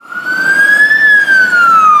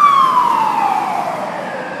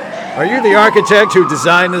Are you the architect who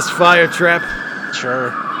designed this fire trap? Sure.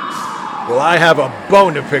 Well, I have a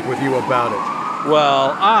bone to pick with you about it.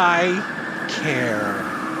 Well, I care.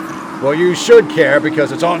 Well, you should care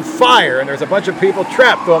because it's on fire and there's a bunch of people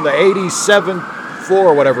trapped on the 87th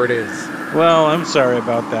floor, whatever it is. Well, I'm sorry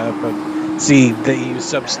about that, but see, they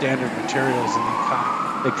use substandard materials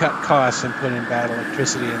and they cut costs and put in bad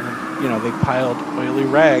electricity, and then, they piled oily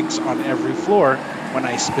rags on every floor when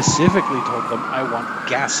I specifically told them I want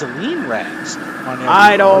gasoline rags on every floor.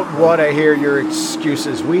 I don't want to hear your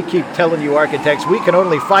excuses. We keep telling you architects we can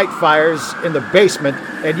only fight fires in the basement,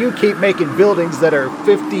 and you keep making buildings that are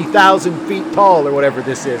 50,000 feet tall or whatever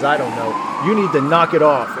this is. I don't know. You need to knock it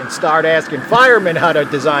off and start asking firemen how to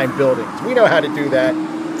design buildings. We know how to do that.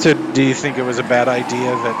 So do you think it was a bad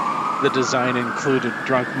idea that the design included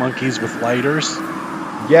drunk monkeys with lighters?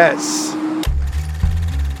 Yes.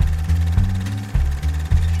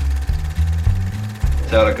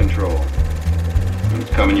 It's out of control.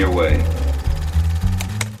 It's coming your way.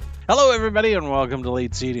 Hello, everybody, and welcome to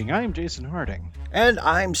Late Seating. I'm Jason Harding. And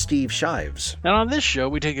I'm Steve Shives. And on this show,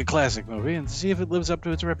 we take a classic movie and see if it lives up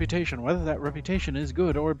to its reputation, whether that reputation is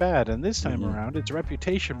good or bad. And this time around, its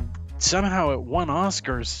reputation, somehow it won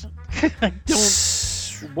Oscars.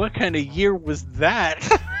 What kind of year was that?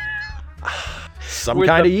 Some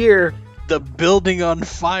kind of year. The building on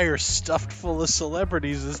fire stuffed full of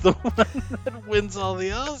celebrities is the one that wins all the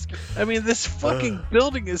Oscars. I mean, this fucking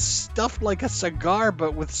building is stuffed like a cigar,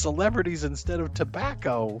 but with celebrities instead of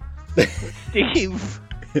tobacco. Steve,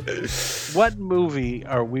 what movie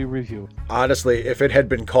are we reviewing? Honestly, if it had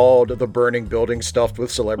been called The Burning Building Stuffed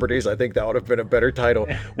with Celebrities, I think that would have been a better title.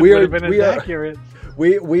 Accurate.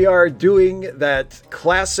 We are doing that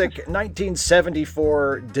classic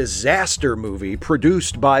 1974 disaster movie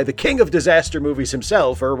produced by the king of disaster movies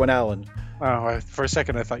himself, Irwin Allen. Oh, for a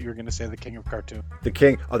second I thought you were going to say the king of cartoon. The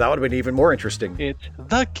king. Oh, that would have been even more interesting. It's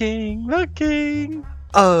the king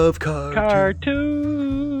of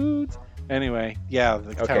cartoons. Anyway, yeah,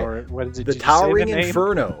 the tower. What is it? The Towering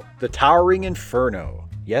Inferno. The Towering Inferno.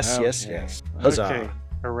 Yes, yes. Huzzah. Okay.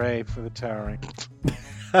 Hooray for the Towering.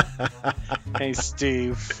 Hey,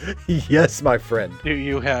 Steve. Yes, my friend. Do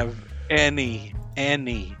you have any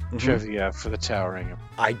trivia for the Towering?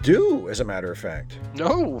 I do, as a matter of fact.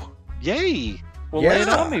 No. Yay. Well, lay it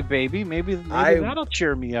on me, baby. Maybe that'll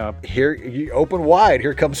cheer me up. Here, you open wide.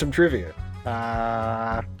 Here comes some trivia.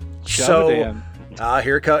 Shove it in.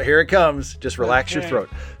 Here it comes. Just relax your throat.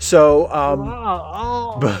 So,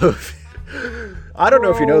 I don't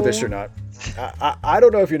know if you know this or not. I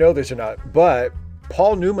don't know if you know this or not, but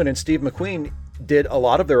Paul Newman and Steve McQueen did a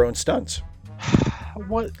lot of their own stunts.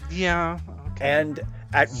 What? Yeah. Okay. And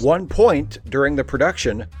at one point during the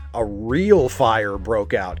production, a real fire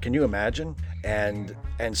broke out. Can you imagine? And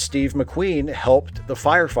Steve McQueen helped the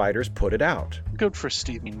firefighters put it out. Good for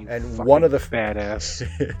Steve. And one of the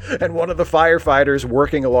badass. And one of the firefighters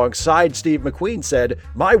working alongside Steve McQueen said,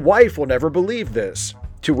 "My wife will never believe this."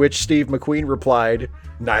 To which Steve McQueen replied,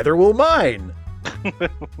 "Neither will mine."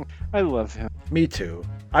 I love him. Me too.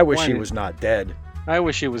 I wish he was not dead. I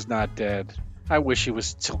wish he was not dead. I wish he was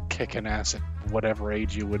still kicking ass at whatever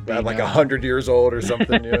age you would be. Like 100 years old or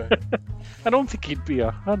something. Yeah. I don't think he'd be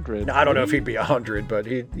 100. I don't know if he'd be 100, but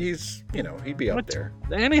he'd be up there.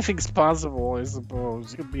 Anything's possible, I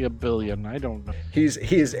suppose. He could be 1 billion. I don't know. He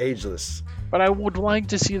is ageless. But I would like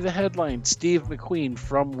to see the headline: Steve McQueen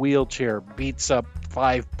from wheelchair beats up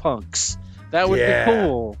 5 punks. That would be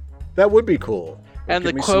cool. That would be cool. And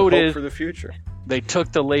the quote is, for the future. They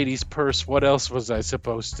took the lady's purse. What else was I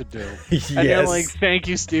supposed to do? Yes. And you're like, thank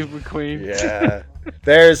you, Steve McQueen. Yeah.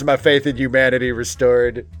 There's my faith in humanity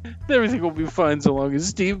restored. Everything will be fine so long as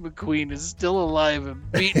Steve McQueen is still alive and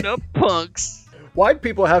beating up punks. Why'd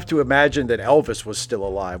people have to imagine that Elvis was still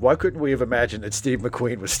alive? Why couldn't we have imagined that Steve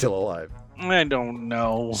McQueen was still alive? I don't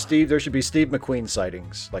know. There should be Steve McQueen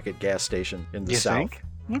sightings, like at gas station in the South. Think?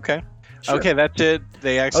 Okay. Sure. Okay, that's it.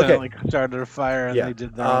 They accidentally started a fire and they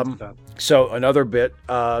did that stuff. So another bit,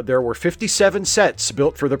 there were 57 sets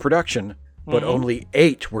built for the production, but only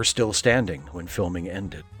 8 were still standing when filming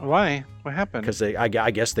ended. Why? What happened? Because I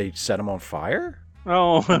guess they set them on fire?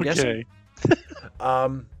 Oh, okay.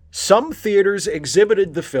 Some theaters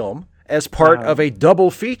exhibited the film as part of a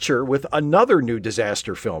double feature with another new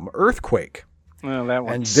disaster film, Earthquake. Well, that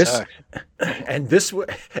one sucked. And this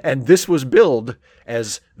was billed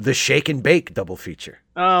as the Shake and Bake double feature.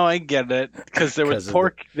 Oh, I get it. Because there was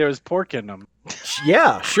pork. There was pork in them.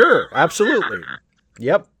 Yeah, sure, absolutely.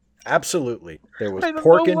 Yep, absolutely. There was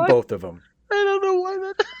pork in both of them. I don't know why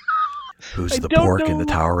that. Who's the pork in the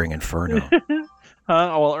Towering Inferno?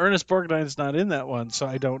 Well, Ernest Borgnine's not in that one, so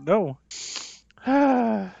I don't know.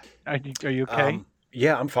 Are you okay?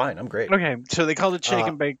 Yeah, I'm fine. I'm great. Okay, so they called it Shake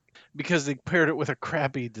and Bake because they paired it with a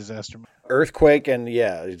crappy disaster. Earthquake and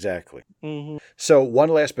yeah, exactly. Mm-hmm. So one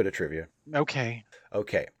last bit of trivia. Okay.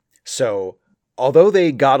 So although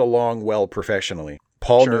they got along well professionally,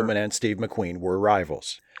 Paul Sure. Newman and Steve McQueen were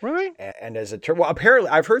rivals. Really? And as it turned, well, apparently,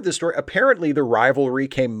 I've heard this story. Apparently, the rivalry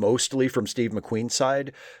came mostly from Steve McQueen's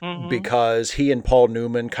side because he and Paul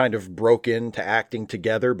Newman kind of broke into acting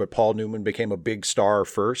together, but Paul Newman became a big star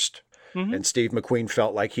first, and Steve McQueen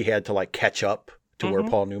felt like he had to like catch up to where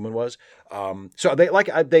Paul Newman was. So they,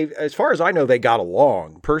 as far as I know, they got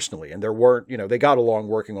along personally, and there weren't, they got along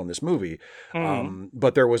working on this movie.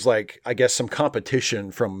 But there was like, I guess, some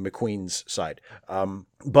competition from McQueen's side.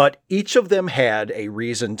 But each of them had a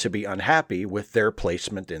reason to be unhappy with their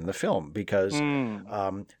placement in the film because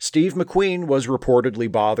Steve McQueen was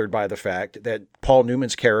reportedly bothered by the fact that Paul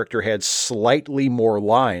Newman's character had slightly more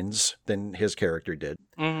lines than his character did.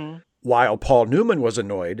 While Paul Newman was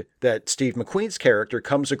annoyed that Steve McQueen's character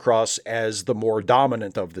comes across as the more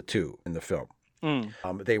dominant of the two in the film.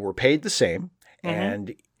 They were paid the same,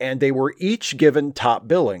 and they were each given top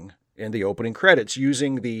billing in the opening credits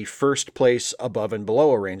using the first place above and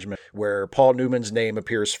below arrangement, where Paul Newman's name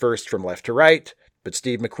appears first from left to right, but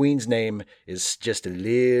Steve McQueen's name is just a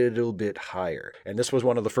little bit higher. And this was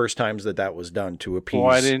one of the first times that was done to appease.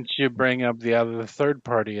 Why didn't you bring up the third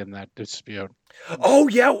party in that dispute? Oh,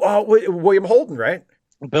 yeah. William Holden, right?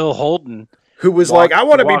 Bill Holden. Who was like, I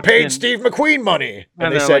want to be paid Steve McQueen money.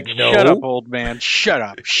 And they said, like, no. Shut up, old man. Shut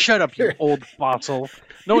up. Shut up, you old fossil.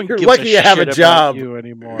 No one You're gives lucky a you shit have a about job. you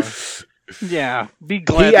anymore. Yeah, be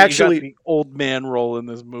glad you got the old man role in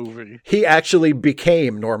this movie. He actually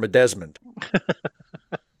became Norma Desmond.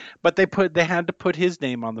 But they had to put his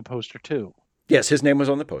name on the poster too. Yes, his name was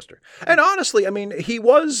on the poster. And honestly, I mean, he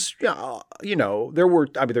was,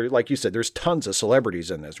 like you said, there's tons of celebrities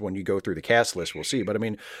in this. When you go through the cast list, we'll see. But I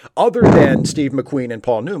mean, other than Steve McQueen and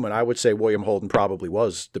Paul Newman, I would say William Holden probably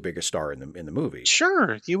was the biggest star in the movie.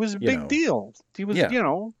 Sure, he was a big deal. He was,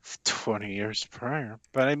 20 years prior.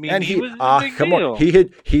 But I mean, he was a big deal.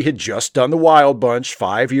 He had just done The Wild Bunch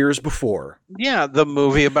 5 years before. Yeah, the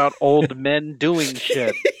movie about old men doing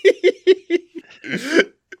shit.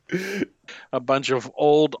 A bunch of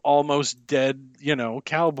old, almost dead,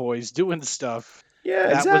 cowboys doing stuff. Yeah,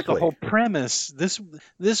 that exactly. was the whole premise. This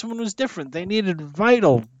one was different. They needed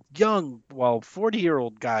vital, young,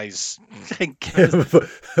 40-year-old guys.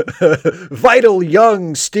 Vital,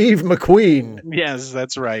 young Steve McQueen. Yes,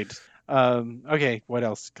 that's right. Okay, what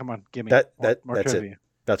else? Come on, give me more that's trivia. It.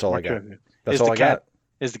 That's all I got. Trivia. That's all I got.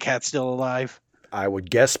 Is the cat still alive? I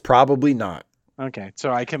would guess probably not. Okay,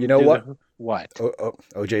 so I can. You know what? What?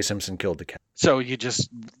 O.J. Simpson killed the cat. So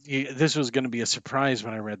this was going to be a surprise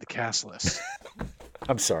when I read the cast list.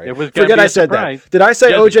 I'm sorry. It was Forget I said that. Did I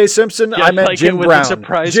say O.J. Simpson? I meant Jim Brown.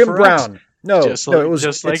 Jim Brown. No, it was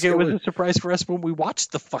just like it was a surprise for us when we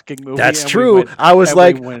watched the fucking movie. That's true. I was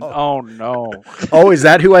like, oh no. Oh, is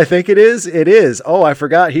that who I think it is? It is. Oh, I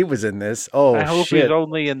forgot he was in this. Oh, I hope shit. he's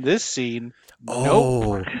only in this scene.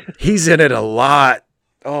 Oh, nope. He's in it a lot.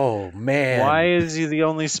 Oh, man. Why is he the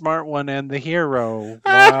only smart one and the hero?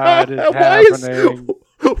 What is happening?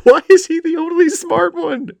 Why is he the only smart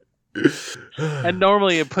one? And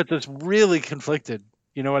normally it puts us really conflicted.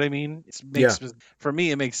 You know what I mean? For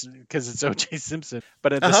me, it makes because it's O.J. Simpson.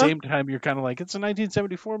 But at the same time, you're kind of like, it's a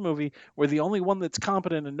 1974 movie where the only one that's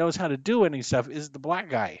competent and knows how to do any stuff is the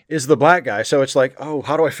black guy. So it's like, oh,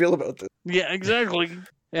 how do I feel about this? Yeah, exactly.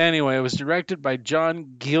 Anyway, it was directed by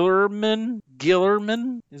John Guillermin.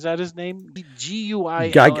 Guillermin? Is that his name? Guill. I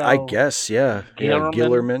guess, yeah.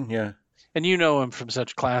 Guillermin, yeah. And you know him from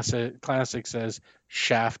such classics as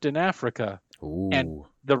Shaft in Africa. Ooh. And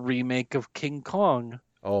the remake of King Kong.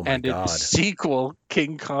 Oh, my God. And its sequel,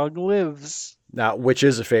 King Kong Lives. Now, which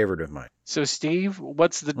is a favorite of mine. So, Steve,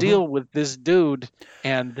 what's the deal with this dude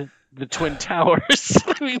and the Twin Towers?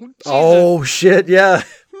 I mean, oh, shit, yeah.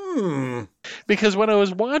 Because when I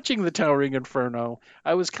was watching the Towering Inferno,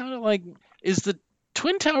 I was kind of like, is the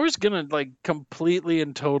Twin Towers gonna completely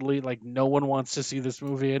and totally no one wants to see this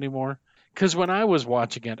movie anymore? Because when I was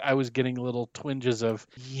watching it, I was getting little twinges of,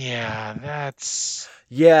 that's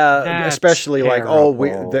especially terrible.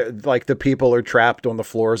 the people are trapped on the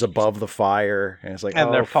floors above the fire, and it's like,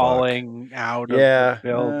 and they're falling out of the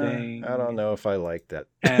building. I don't know if I like that.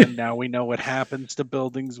 And now we know what happens to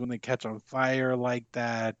buildings when they catch on fire like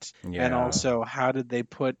that. Yeah. And also, how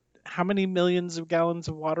many millions of gallons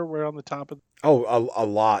of water were on the top of? A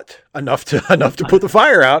lot. Enough to put the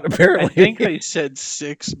fire out, apparently. I think they said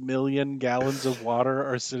 6 million gallons of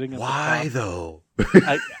water are sitting at the top. Why, though?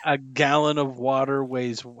 A gallon of water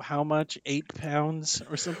weighs how much? 8 pounds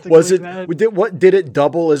or something Was like it that. did it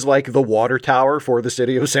double as like the water tower for the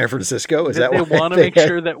city of San Francisco? Is Did that they what want to they make had?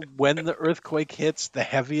 sure that when the earthquake hits, the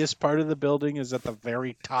heaviest part of the building is at the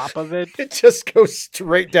very top of it? It just goes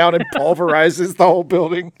straight down and pulverizes the whole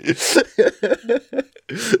building.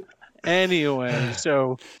 Anyway,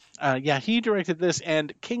 so yeah, he directed this,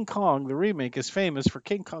 and King Kong, the remake, is famous for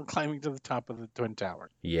King Kong climbing to the top of the Twin Tower.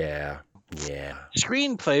 Yeah.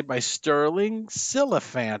 Screenplay by Sterling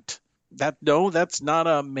Silliphant. That's not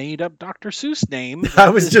a made-up Dr. Seuss name. I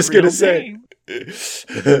That's was his just going to real say.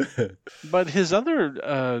 name. But his other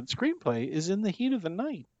screenplay is In the Heat of the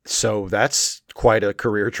Night. So that's quite a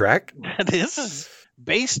career track. That is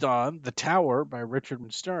based on The Tower by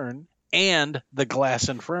Richard Stern and The Glass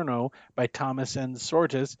Inferno by Thomas N.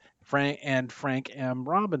 Sortis and Frank M.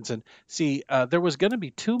 Robinson. See, there was going to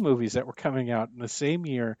be 2 movies that were coming out in the same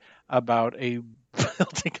year about a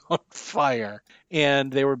building on fire,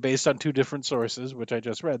 and they were based on 2 different sources, which I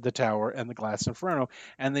just read, The Tower and The Glass Inferno,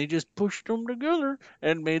 and they just pushed them together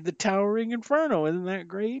and made The Towering Inferno. Isn't that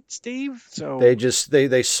great, Steve? So They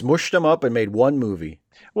smushed them up and made one movie.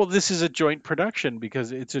 well, this is a joint production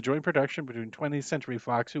because it's a joint production between 20th Century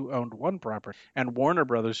Fox, who owned one property, and Warner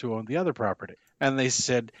Brothers, who owned the other property. And they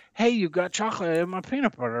said, hey, you got chocolate in my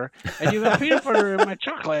peanut butter, and you got peanut butter in my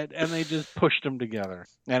chocolate. And they just pushed them together.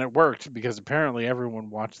 And it worked because apparently everyone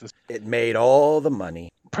watched this. It made all the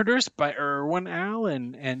money. Produced by Irwin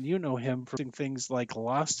Allen, and you know him for things like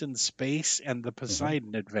Lost in Space and The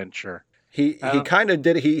Poseidon Adventure. He kind of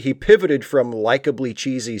did. He pivoted from likably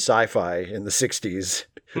cheesy sci-fi in the 60s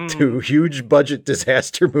to huge budget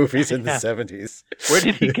disaster movies in the 70s. Where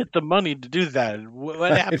did he get the money to do that?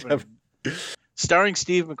 What happened? Starring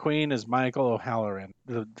Steve McQueen as Michael O'Halloran,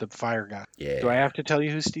 the fire guy. Yeah. Do I have to tell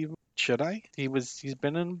you who Steve? Should I? He's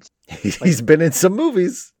been in He's been in some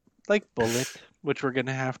movies. like Bullet, which we're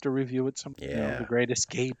gonna have to review at some. Yeah. The Great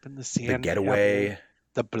Escape and The Sand. The Getaway.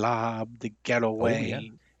 The Blob, The Getaway. Oh, yeah.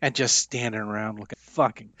 And just standing around looking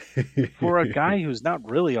fucking for a guy who's not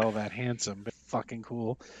really all that handsome, but fucking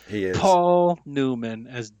cool. He is. Paul Newman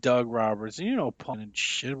as Doug Roberts. You know Paul and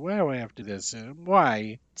shit. Why do I have to do this?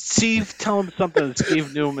 Why? Steve, tell him something that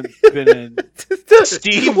Steve Newman's been in.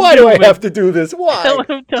 Steve, why do I have to do this? Why?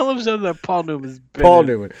 Tell him something that Paul Newman's been Paul in.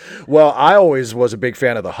 Newman. Well, I always was a big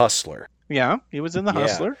fan of The Hustler. Yeah, he was in The Yeah.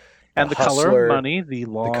 Hustler. And The Hustler, Color of Money, the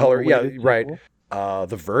long. The Color, yeah, awaited right. sequel.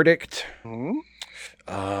 The Verdict. Hmm?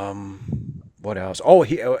 What else? Oh,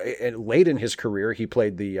 he and late in his career, he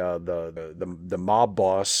played the mob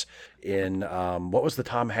boss in what was the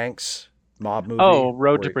Tom Hanks mob movie? Oh,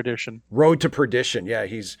 Road to Perdition. Road to Perdition. Yeah,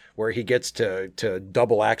 he's where he gets to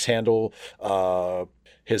double axe handle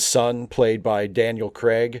his son, played by Daniel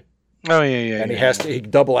Craig. Oh yeah. And he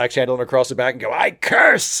double axe handle him across the back and go, I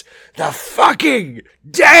curse the fucking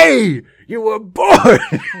day you were born.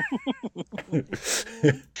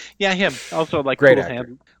 Yeah, him. Also like Great Cool actor.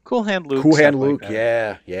 Hand. Cool Hand Luke. Cool Hand stuff like Luke,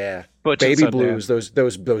 that. yeah. Butch and Baby Sundance. Blues,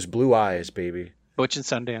 those blue eyes, baby. Butch and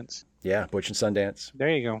Sundance. Yeah, Butch and Sundance. There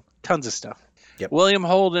you go. Tons of stuff. Yep. William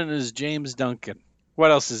Holden is James Duncan. What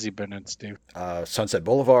else has he been in, Steve? Sunset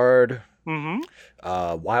Boulevard,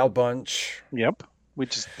 Mm-hmm. Wild Bunch, Yep.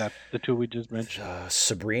 The 2 we just mentioned.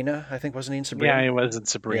 Sabrina, I think, wasn't he in Sabrina? Yeah, it wasn't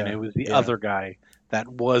Sabrina. Yeah, It was the yeah. other guy that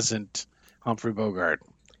wasn't Humphrey Bogart.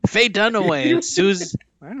 Faye Dunaway and Susan.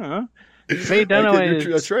 I don't know. Faye Dunaway is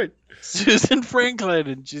That's right. Susan Franklin,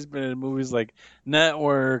 and she's been in movies like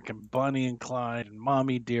Network and Bonnie and Clyde and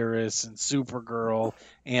Mommy Dearest and Supergirl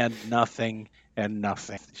and Nothing and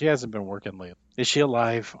Nothing. She hasn't been working lately. Is she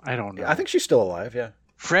alive? I don't know. Yeah, I think she's still alive, yeah.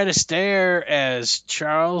 Fred Astaire as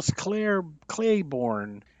Charles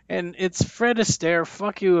Claiborne. And it's Fred Astaire.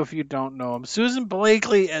 Fuck you if you don't know him. Susan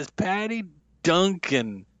Blakely as Patty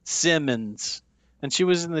Duncan Simmons. And she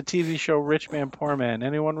was in the TV show Rich Man, Poor Man.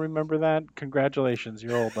 Anyone remember that? Congratulations,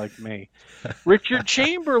 you're old like me. Richard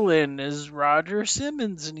Chamberlain is Roger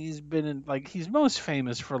Simmons, and he's been in, he's most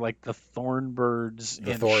famous for, the Thornbirds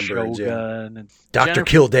and Thornbirds, yeah. Shogun. And Dr.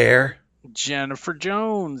 Kildare. Jennifer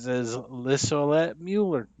Jones as Lissolette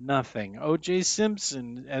Mueller. Nothing. O.J.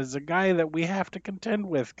 Simpson as a guy that we have to contend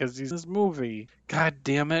with because he's in this movie. God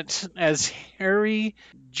damn it. As Harry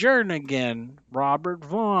Jernigan. Robert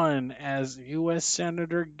Vaughn as U.S.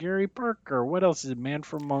 Senator Gary Parker. What else is it? Man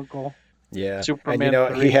from Uncle. Yeah, Superman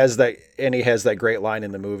and 3. he has that great line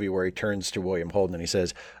in the movie where he turns to William Holden and he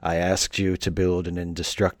says, "I asked you to build an He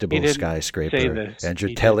indestructible didn't say skyscraper, this. and you're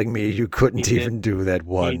He telling me didn't. you couldn't He even do that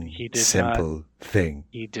one he did not. simple thing."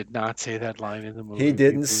 He did not say that line in the movie. He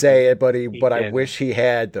didn't people. say it, but He I didn't. wish he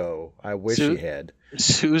had, though. I wish he had.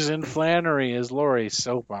 Susan Flannery is Laurie,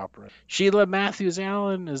 soap opera. Sheila Matthews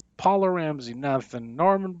Allen is Paula Ramsey, nothing.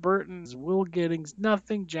 Norman Burton is Will Giddings,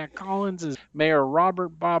 nothing. Jack Collins is Mayor Robert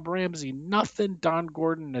Bob Ramsey, nothing. Don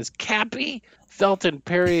Gordon is Cappy. Felton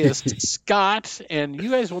Perry is Scott, and you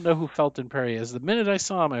guys will know who Felton Perry is. The minute I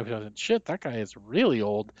saw him, I thought, shit, that guy is really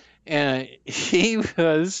old. And he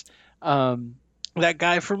was that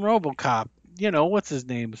guy from RoboCop. What's his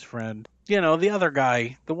name's friend? The other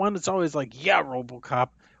guy, the one that's always like, yeah, RoboCop.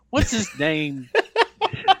 What's his name?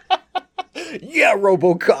 Yeah,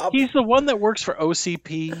 RoboCop. He's the one that works for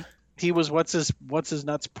OCP. He was what's his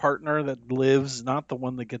nuts partner that lives, not the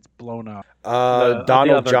one that gets blown up.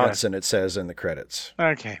 Donald Johnson, it says in the credits.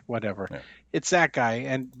 Okay, whatever. Yeah. It's that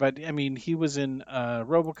guy, but he was in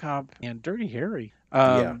RoboCop and Dirty Harry.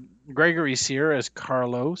 Gregory Sierra as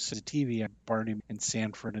Carlos, a TV on Barney and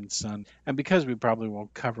Sanford and Son. And because we probably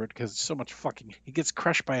won't cover it because it's so much he gets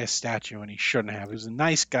crushed by a statue and he shouldn't have. He was a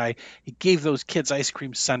nice guy. He gave those kids ice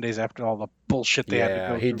cream sundaes after all the bullshit they had to go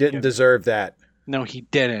through. He didn't deserve that. No, he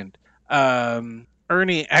didn't.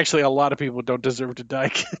 Ernie, actually, a lot of people don't deserve to die.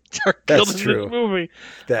 Are killed in this movie.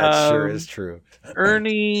 That sure is true.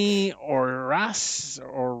 Ernie or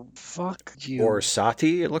fuck you. Or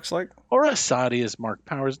Sati, it looks like. Or Sati as Mark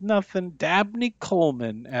Powers. Nothing. Dabney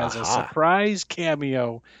Coleman as a surprise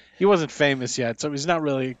cameo. He wasn't famous yet, so he's not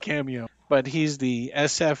really a cameo. But he's the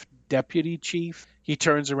SF deputy chief. He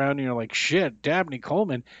turns around and you're like, shit, Dabney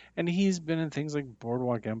Coleman. And he's been in things like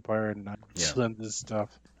Boardwalk Empire and this stuff.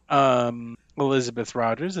 Elizabeth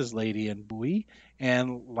Rogers as Lady and Bowie,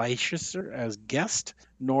 and Leicester as Guest,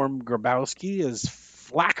 Norm Grabowski as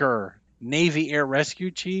Flacker, Navy Air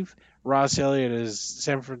Rescue Chief, Ross Elliott as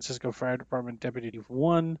San Francisco Fire Department Deputy Chief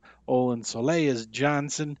 1, Olin Soleil as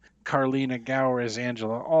Johnson, Carlina Gower as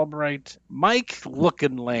Angela Albright, Mike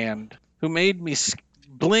Lookinland, who made me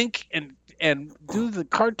blink and do the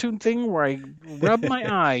cartoon thing where I rub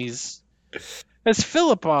my eyes, as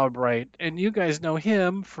Philip Albright, and you guys know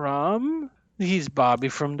him from... He's Bobby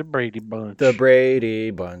from the Brady Bunch. The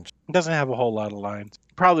Brady Bunch. Doesn't have a whole lot of lines.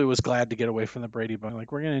 Probably was glad to get away from the Brady Bunch.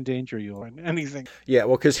 Like, we're going to endanger you or anything. Yeah,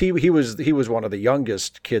 well, because he was one of the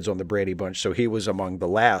youngest kids on the Brady Bunch, so he was among the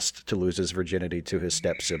last to lose his virginity to his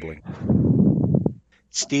step-sibling.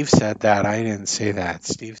 Steve said that. I didn't say that.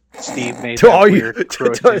 Steve made that weird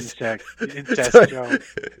incest joke.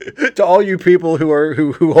 To all you people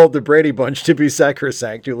who hold the Brady Bunch to be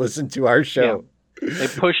sacrosanct, who listen to our show. Yeah.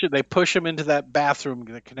 They push him into that bathroom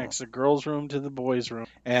that connects the girls' room to the boys' room,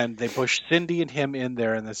 and they push Cindy and him in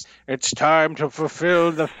there. And it's time to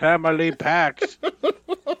fulfill the family pact.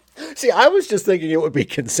 See, I was just thinking it would be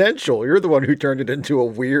consensual. You're the one who turned it into a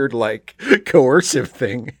weird, coercive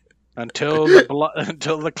thing. Until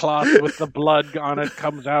the cloth with the blood on it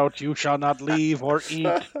comes out, you shall not leave or eat.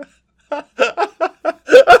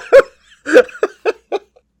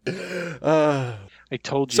 I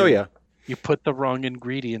told you. So yeah. You put the wrong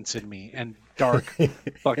ingredients in me, and dark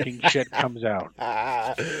fucking shit comes out.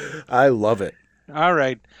 I love it. All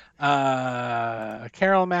right.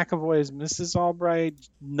 Carol McAvoy is Mrs. Albright.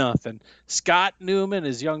 Nothing. Scott Newman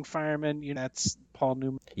is young fireman. That's Paul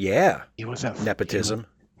Newman. Yeah. He was a nepotism.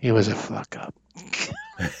 He was a fuck up.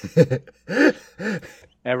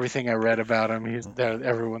 Everything I read about him,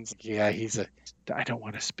 everyone's like, yeah, I don't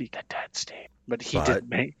want to speak at that stage, but he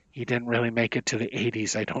didn't really make it to the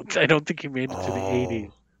 80s. I don't think he made it to the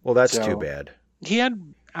 80s. Well, that's too bad. He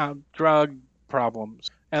had drug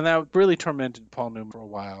problems, and that really tormented Paul Newman for a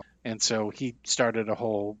while. And so he started a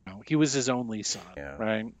whole. He was his only son,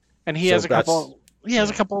 right? And he has a couple. He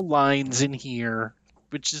has a couple lines in here,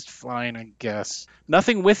 which is fine, I guess.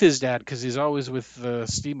 Nothing with his dad because he's always with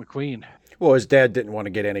Steve McQueen. Well, his dad didn't want to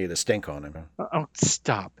get any of the stink on him. Oh,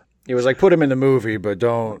 stop. He was like, put him in the movie, but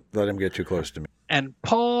don't let him get too close to me. And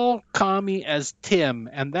Paul Kami as Tim,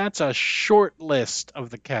 and that's a short list of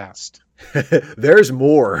the cast. There's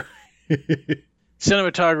more.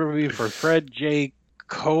 Cinematography for Fred J.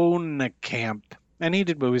 Kohnenkamp. And he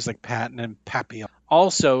did movies like Patton and Papillon.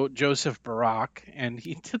 Also, Joseph Barak, and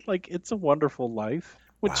he did It's a Wonderful Life.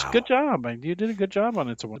 Which, good job. You did a good job on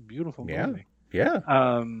It's a Beautiful Movie.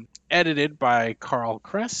 Yeah. Edited by Carl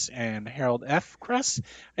Kress and Harold F. Kress.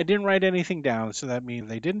 I didn't write anything down, so that means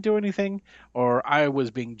they didn't do anything, or I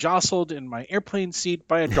was being jostled in my airplane seat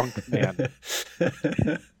by a drunk man.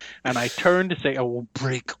 And I turned to say, I will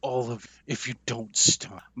break all of you if you don't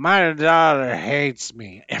stop. My daughter hates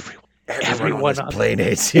me. Everyone on this plane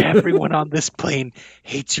hates you. Everyone on this plane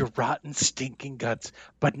hates your rotten, stinking guts,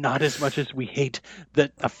 but not as much as we hate the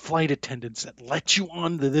flight attendants that let you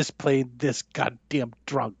onto this plane this goddamn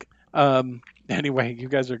drunk. Anyway, you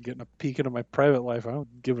guys are getting a peek into my private life. I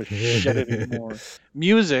don't give a shit anymore.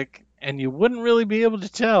 Music, and you wouldn't really be able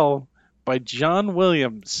to tell, by John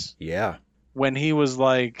Williams. Yeah. When he was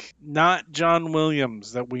like, not John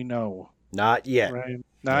Williams that we know. Not yet. Right?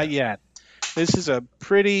 Not yet. This is a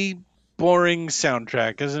pretty boring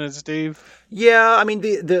soundtrack, isn't it, Steve? Yeah, I mean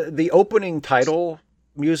the opening title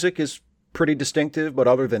music is pretty distinctive, but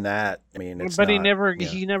other than that, I mean, it's but not,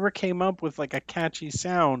 he never came up with like a catchy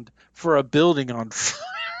sound for a building on fire.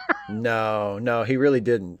 No, he really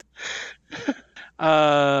didn't.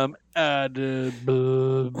 Production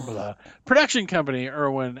company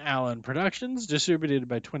Irwin Allen Productions, distributed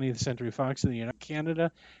by 20th Century Fox in the United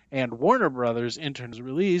Canada, and Warner Brothers. Interns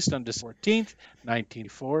released on December 14th,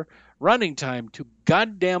 1984. Running time too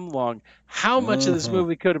goddamn long. How much of this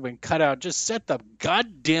movie could have been cut out? Just set the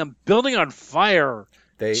goddamn building on fire.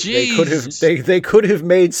 They could have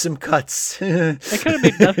made some cuts. They could have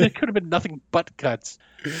made nothing. It could have been nothing but cuts.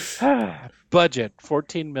 Budget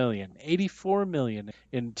 $14 million, $84 million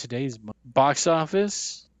in today's box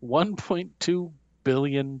office, $1.2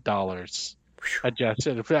 billion.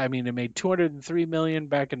 Adjusted. I mean, it made $203 million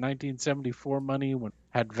back in 1974 money when it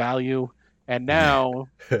had value, and now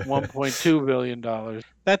 $1.2 billion.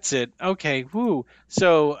 That's it. Okay. Woo.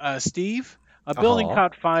 So, Steve, a building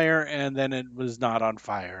caught fire, and then it was not on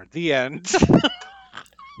fire. The end.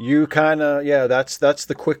 You kind of, that's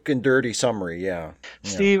the quick and dirty summary, yeah.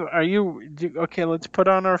 Steve, are you, okay, let's put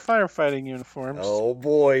on our firefighting uniforms. Oh,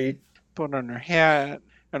 boy. Put on our hat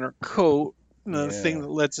and our coat, and the thing that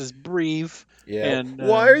lets us breathe. Yeah. And,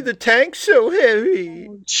 why are the tanks so heavy?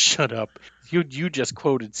 Shut up. You just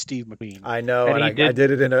quoted Steve McQueen. I know, and I did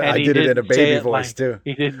it in a baby voice too.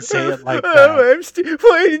 He didn't say it like that.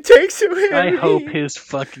 Why do you take so heavy? I hope his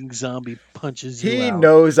fucking zombie punches you out. He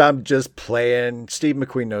knows I'm just playing. Steve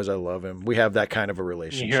McQueen knows I love him. We have that kind of a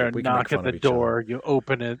relationship. You hear a we knock at the door. You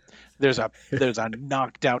open it. There's a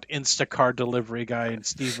knocked out Instacart delivery guy, and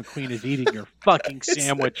Steve McQueen is eating your fucking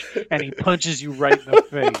sandwich, and he punches you right in the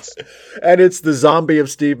face. And it's the zombie of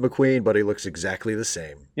Steve McQueen, but he looks exactly the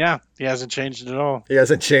same. Yeah, he hasn't changed at all. He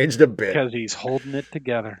hasn't changed a bit. Because he's holding it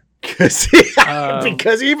together. Because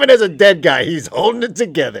even as a dead guy, he's holding it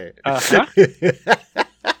together.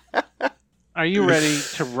 Are you ready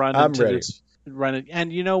to run I'm into ready. this? Run it.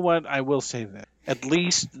 And you know what? I will say that at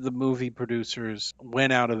least the movie producers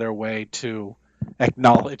went out of their way to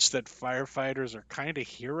acknowledge that firefighters are kind of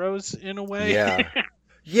heroes in a way. Yeah.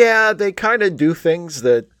 Yeah, they kind of do things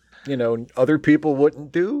that, other people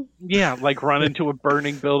wouldn't do. Yeah, like run into a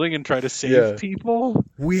burning building and try to save people.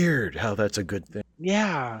 Weird how that's a good thing.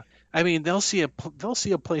 Yeah. I mean, they'll see a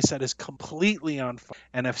place that is completely on fire,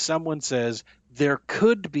 and if someone says there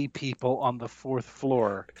could be people on the 4th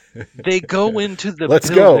floor, they go into the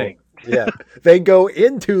building. Yeah, they go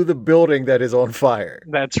into the building that is on fire.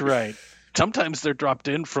 That's right. Sometimes they're dropped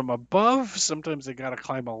in from above. Sometimes they got to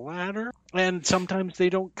climb a ladder, and sometimes they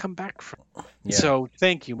don't come back from. Yeah. So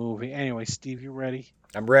thank you, movie. Anyway, Steve, you ready?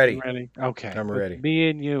 I'm ready. You ready? Okay. I'm ready. Me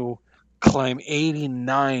and you climb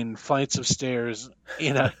 89 flights of stairs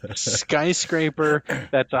in a skyscraper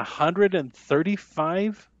that's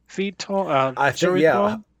 135 feet tall. I think,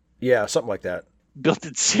 yeah, something like that. Built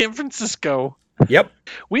in San Francisco. Yep.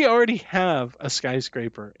 We already have a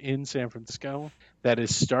skyscraper in San Francisco that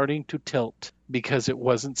is starting to tilt because it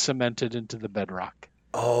wasn't cemented into the bedrock.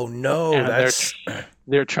 Oh no, and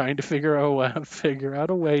they're trying to figure out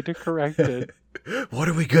a way to correct it. What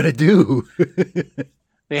are we gonna do?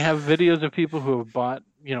 They have videos of people who have bought,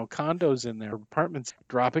 condos in their apartments,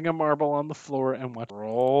 dropping a marble on the floor and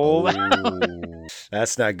roll.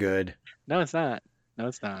 That's not good. No, it's not. No,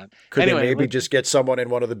 it's not. Could they maybe just get someone in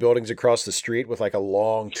one of the buildings across the street with like a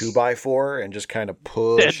long 2x4 and just kind of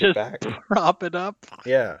push it back? Prop it up?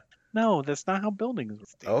 Yeah. No, that's not how buildings work.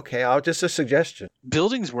 Okay, just a suggestion.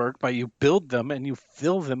 Buildings work by you build them and you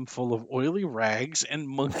fill them full of oily rags and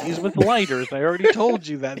monkeys with lighters. I already told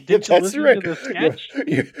you that. Did you listen to the sketch?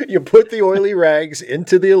 You put the oily rags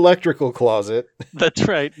into the electrical closet. That's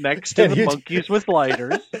right, next to the monkeys with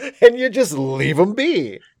lighters. And you just leave them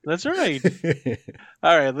be. That's right.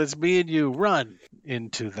 All right, let's me and you run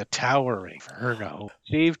into the towering Inferno.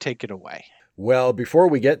 Steve, take it away. Well, before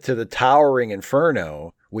we get to the towering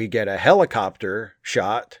inferno, we get a helicopter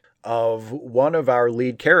shot of one of our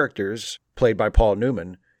lead characters, played by Paul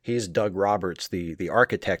Newman. He's Doug Roberts, the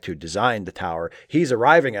architect who designed the tower. He's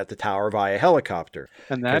arriving at the tower via helicopter.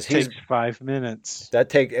 And that takes 5 minutes.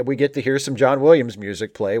 We get to hear some John Williams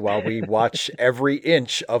music play while we watch every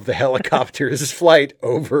inch of the helicopter's flight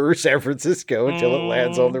over San Francisco until it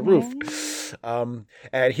lands on the roof.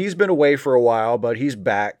 And he's been away for a while, but he's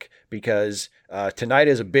back because tonight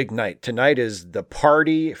is a big night. Tonight is the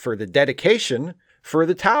party for the dedication for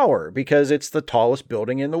the tower because it's the tallest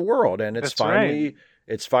building in the world, and it's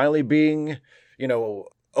finally being,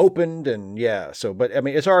 opened. And but I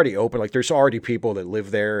mean, it's already open. Like there's already people that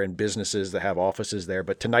live there and businesses that have offices there,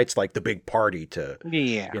 but tonight's like the big party to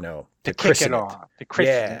kick it off. To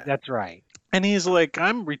christen it. That's right. And he's like,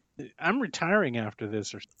 I'm retiring after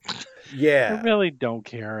this. Yeah. I really don't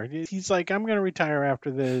care. He's like, I'm going to retire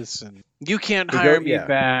after this, and you can't hire me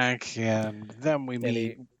back. And then we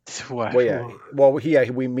meet.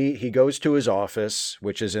 We meet. He goes to his office,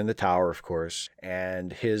 which is in the tower, of course,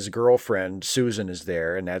 and his girlfriend Susan is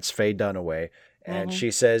there, and that's Faye Dunaway. And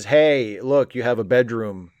she says, "Hey, look, you have a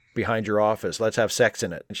bedroom behind your office. Let's have sex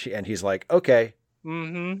in it." And he's like, "Okay."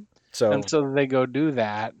 Mm-hmm. So they go do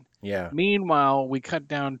that. Yeah. Meanwhile, we cut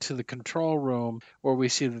down to the control room where we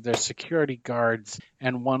see that there's security guards,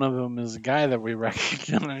 and one of them is a guy that we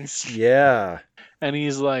recognize. Yeah. And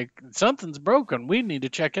he's like, something's broken. We need to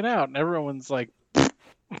check it out. And everyone's like,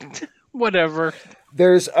 whatever.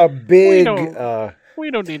 There's a big...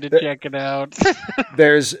 We don't need to check it out.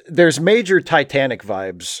 There's major Titanic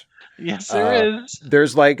vibes. Yes, there is.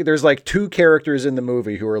 There's like two characters in the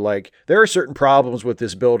movie who are like, there are certain problems with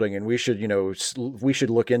this building, and we should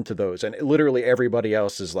look into those. And literally everybody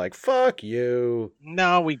else is like, fuck you.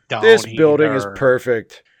 No, we don't. This building is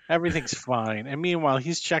perfect. Everything's fine. And meanwhile,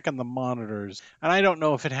 he's checking the monitors. And I don't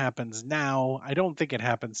know if it happens now. I don't think it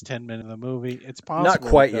happens 10 minutes in the movie. It's possible. Not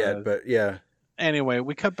quite yet, but yeah. Anyway,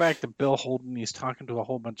 we cut back to Bill Holden. He's talking to a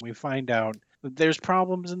whole bunch. We find out that there's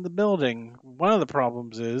problems in the building. One of the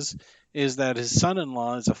problems is that his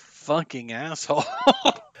son-in-law is a fucking asshole.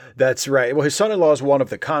 That's right. Well, his son-in-law is one of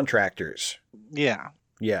the contractors. Yeah.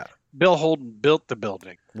 Yeah. Bill Holden built the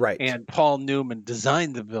building. Right. And Paul Newman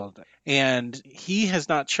designed the building. And he has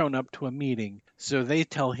not shown up to a meeting. So they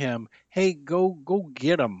tell him, hey, go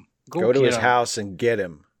get him. Go to his house and get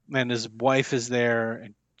him. And his wife is there,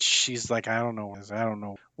 and she's like, I don't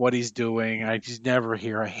know what he's doing. He's never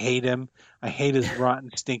here. I hate him. I hate his rotten,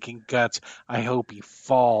 stinking guts. I hope he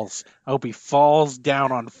falls. I hope he falls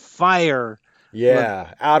down on fire.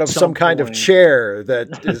 Yeah, out of some kind of chair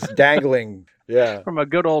that is dangling. Yeah. From a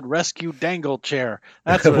good old rescue dangle chair.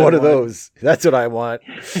 That's what one of those. That's what I want.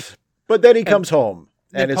 But then he comes home,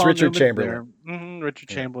 and it's Richard Chamberlain. Richard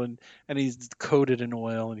Chamberlain, and he's coated in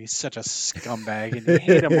oil, and he's such a scumbag, and you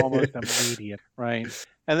hate him almost immediately, right?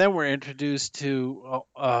 And then we're introduced to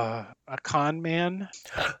a con man.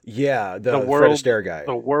 Yeah, the Fred Astaire guy.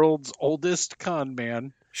 The world's oldest con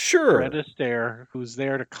man. Sure. Fred Astaire, who's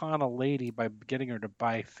there to con a lady by getting her to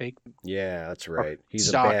buy fake. Yeah, that's right. He's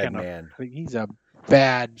a bad man. He's a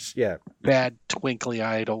bad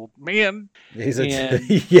twinkly-eyed old man.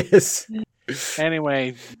 Yes.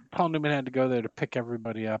 Anyway, Paul Newman had to go there to pick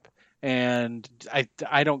everybody up. And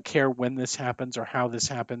I don't care when this happens or how this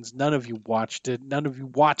happens. None of you watched it. None of you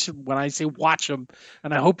watch it when I say watch them,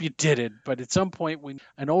 and I hope you did it. But at some point, when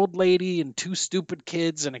an old lady and two stupid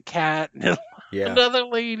kids and a cat and another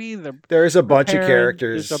lady, there's a bunch of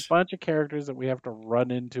characters. There's a bunch of characters that we have to run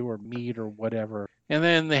into or meet or whatever. And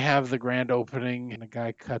then they have the grand opening, and the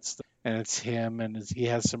guy cuts them, and it's him, and he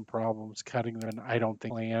has some problems cutting them, and I don't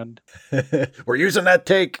think planned. We're using that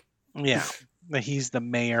take. Yeah. He's the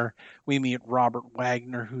mayor. We meet Robert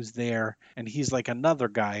Wagner, who's there, and he's like another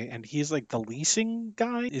guy, and he's like the leasing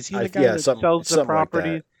guy. Is he the guy that sells the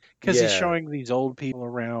property? Because he's showing these old people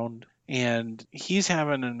around, and he's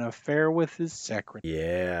having an affair with his secretary.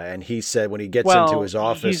 Yeah, and he said when he gets into his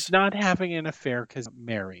office, he's not having an affair because they're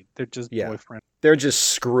married. They're just boyfriend. They're just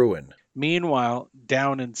screwing. Meanwhile,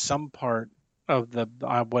 down in some part of the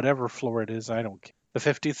whatever floor it is, I don't care. The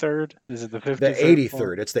 53rd? Is it the 53rd? The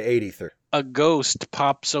 83rd. It's the 83rd. A ghost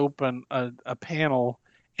pops open a panel,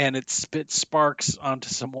 and it spits sparks onto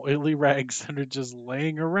some oily rags that are just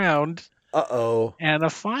laying around. Uh-oh. And a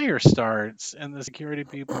fire starts, and the security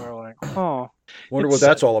people are like, wonder what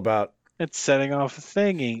that's all about. It's setting off a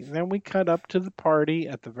thingy. Then we cut up to the party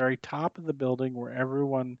at the very top of the building where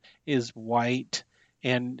everyone is white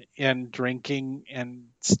and drinking and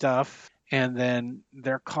stuff. And then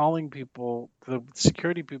they're calling people. The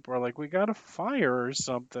security people are like, we got a fire or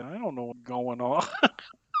something. I don't know what's going on.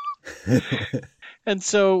 And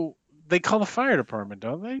so they call the fire department,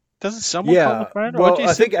 don't they? Doesn't someone call the Yeah. fire? Well, O.J.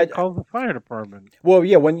 I think Simpson calls the fire department. Well,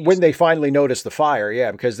 yeah, when they finally notice the fire,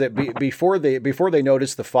 yeah, because before they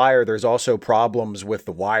notice the fire, there's also problems with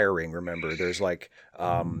the wiring. Remember, there's like,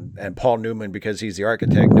 and Paul Newman, because he's the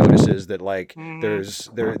architect, notices that like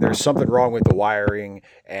there's something wrong with the wiring,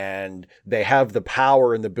 and they have the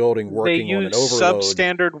power in the building They working on an use overload.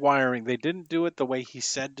 substandard wiring. They didn't do it the way he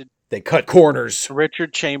said to. They cut corners.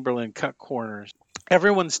 Richard Chamberlain cut corners.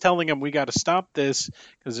 Everyone's telling him we got to stop this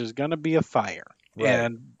because there's going to be a fire. Right.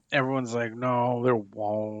 And everyone's like, no, there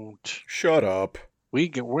won't. Shut up. We're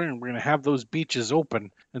going to have those beaches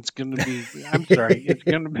open. It's going to be, I'm sorry, it's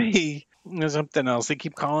going to be something else. They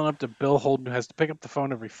keep calling up to Bill Holden, who has to pick up the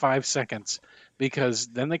phone every 5 seconds because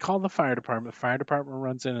then they call the fire department. The fire department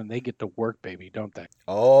runs in and they get to work, baby, don't they?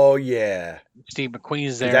 Oh, yeah. Steve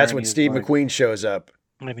McQueen's there. That's when Steve McQueen shows up.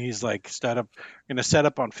 And he's like, going to set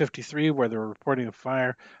up on 53 where they're reporting a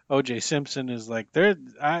fire. O.J. Simpson is like,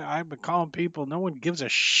 I've been calling people. No one gives a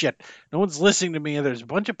shit. No one's listening to me. And there's a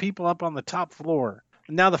bunch of people up on the top floor.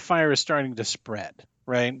 And now the fire is starting to spread,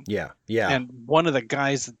 right? Yeah, yeah. And one of the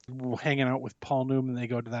guys that hanging out with Paul Newman, they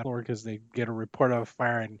go to that floor because they get a report of a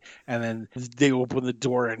fire. And then they open the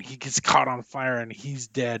door and he gets caught on fire and he's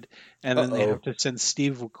dead. And then they have to send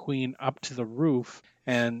Steve McQueen up to the roof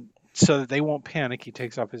and so that they won't panic, he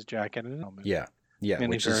takes off his jacket and helmet. Yeah, and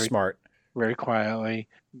which is smart. Very quietly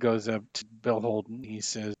goes up to Bill Holden. He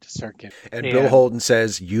says to Sirkin. And Bill Holden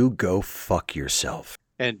says, "You go fuck yourself."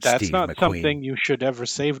 And that's Steve not McQueen. Something you should ever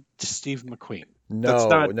say to Steve McQueen. No, that's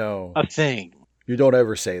not no. a thing. You don't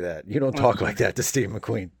ever say that. You don't talk like that to Steve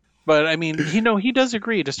McQueen. But I mean, he does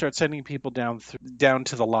agree to start sending people down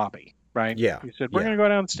to the lobby. Right? Yeah. He said, we're going to go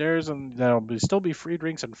downstairs and there'll still be free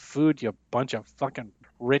drinks and food, you bunch of fucking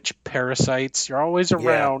rich parasites. You're always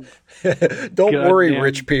around. Yeah. Don't worry,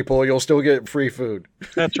 rich people. You'll still get free food.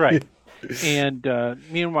 That's right. And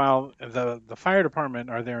meanwhile, the fire department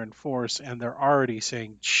are there in force and they're already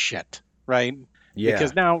saying shit, right? Yeah.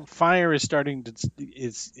 Because now fire is starting to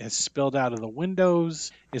has spilled out of the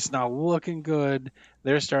windows. It's not looking good.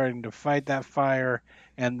 They're starting to fight that fire.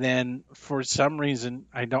 And then for some reason,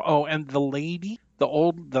 I don't. Oh, and the lady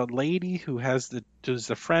who's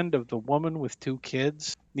the friend of the woman with 2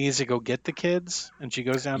 kids needs to go get the kids, and she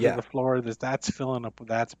goes down to the floor. That's filling up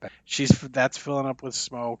with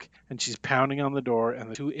smoke, and she's pounding on the door,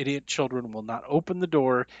 and the 2 idiot children will not open the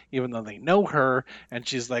door, even though they know her. And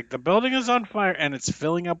she's like, "The building is on fire, and it's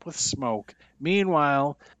filling up with smoke."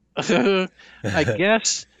 Meanwhile, I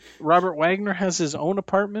guess Robert Wagner has his own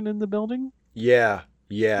apartment in the building. Yeah.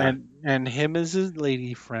 Yeah. And him as his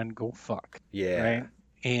lady friend go fuck. Yeah. Right?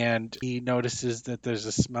 And he notices that there's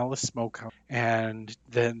a smell of smoke and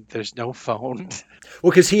then there's no phone.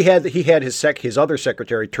 Well, because he had his other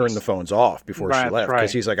secretary turn the phones off before she left.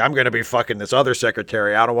 Because he's like, I'm going to be fucking this other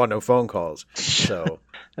secretary. I don't want no phone calls. So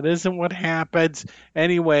that isn't what happens.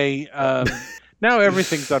 Anyway, now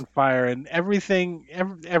everything's on fire and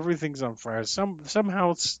everything's on fire.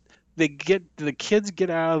 Somehow the kids get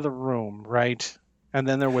out of the room, right? And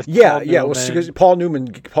then they're with Paul Newman. Well, because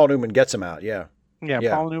Paul Newman gets him out. Yeah.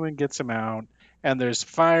 Paul Newman gets him out, and there's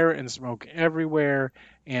fire and smoke everywhere.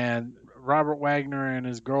 And Robert Wagner and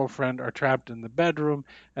his girlfriend are trapped in the bedroom.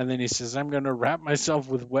 And then he says, "I'm going to wrap myself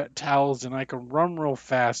with wet towels, and I can run real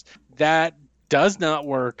fast." That does not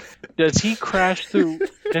work. Does he crash through?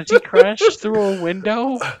 A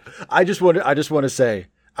window? I just want to say.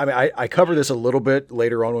 I mean, I cover this a little bit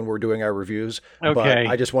later on when we're doing our reviews. Okay. But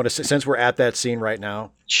I just want to say, since we're at that scene right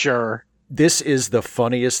now. Sure. This is the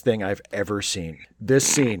funniest thing I've ever seen. This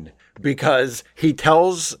scene. Because he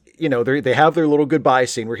tells, they have their little goodbye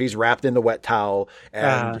scene where he's wrapped in the wet towel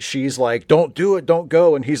and she's like, "Don't do it, don't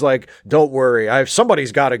go." And he's like, "Don't worry,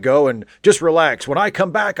 somebody's got to go and just relax. When I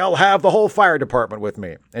come back, I'll have the whole fire department with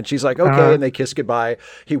me." And she's like, "Okay." And they kiss goodbye.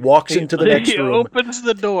 He walks into the next room. He opens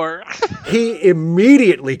the door. He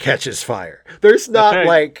immediately catches fire. There's not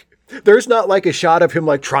like a shot of him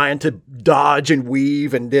like trying to dodge and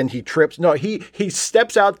weave and then he trips. No, he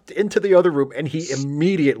steps out into the other room and he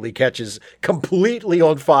immediately catches completely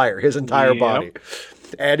on fire his entire body.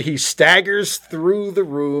 And he staggers through the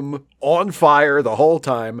room on fire the whole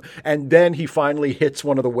time. And then he finally hits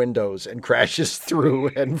one of the windows and crashes through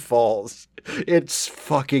and falls. It's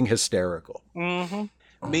fucking hysterical. Mm-hmm.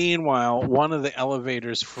 Meanwhile, one of the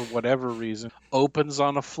elevators, for whatever reason, opens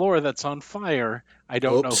on a floor that's on fire. I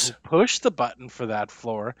don't know who pushed the button for that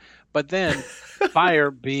floor, but then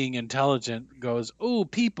fire, being intelligent, goes, "Ooh,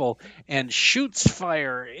 people," and shoots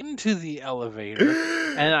fire into the elevator.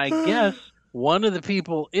 And I guess one of the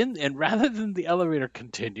people and rather than the elevator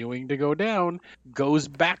continuing to go down, goes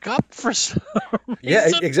back up for some Yeah,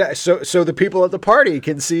 reason. exactly. So the people at the party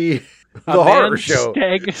can see A the horror man show.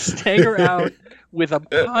 stagger out with a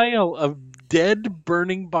pile of dead,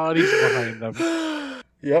 burning bodies behind them.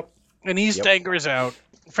 Yep. And he staggers out.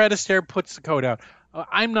 Fred Astaire puts the coat out.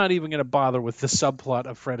 I'm not even going to bother with the subplot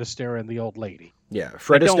of Fred Astaire and the old lady. Yeah.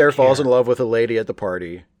 Fred I don't Astaire falls care. in love with a lady at the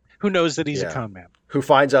party Who knows that he's a Yeah. con man? who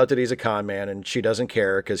finds out that he's a con man, and she doesn't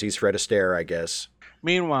care because he's Fred Astaire, I guess.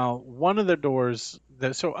 Meanwhile, one of the doors,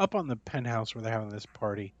 so up on the penthouse where they're having this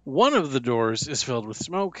party, one of the doors is filled with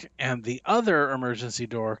smoke, and the other emergency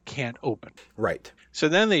door can't open. Right. So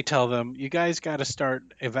then they tell them, you guys got to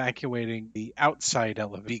start evacuating the outside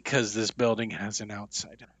elevator because this building has an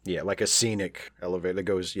outside elevator. Yeah, like a scenic elevator that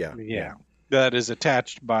goes, Yeah. That is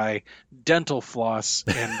attached by dental floss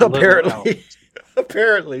and little Apparently. elves.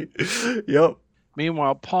 Apparently. Yep.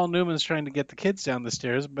 Meanwhile, Paul Newman's trying to get the kids down the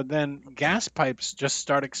stairs, but then gas pipes just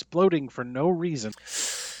start exploding for no reason.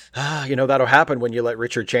 That'll happen when you let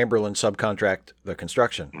Richard Chamberlain subcontract the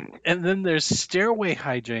construction. And then there's stairway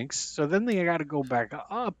hijinks, so then they got to go back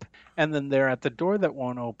up, and then they're at the door that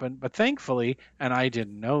won't open. But thankfully, and I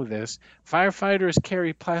didn't know this, firefighters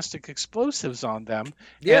carry plastic explosives on them.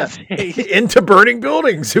 Yeah. and they- Into burning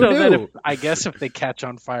buildings. Who so that knew? I guess if they catch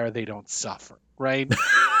on fire, they don't suffer, right?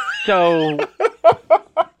 So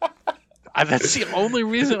that's the only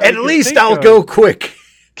reason. At least I'll go. go quick.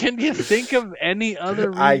 Can you think of any other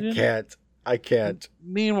reason? I can't.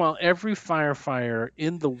 Meanwhile, every firefighter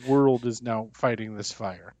in the world is now fighting this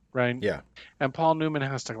fire, right? Yeah. And Paul Newman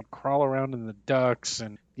has to crawl around in the ducts,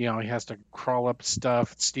 and he has to crawl up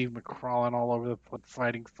stuff. Steve McCrawling all over the place,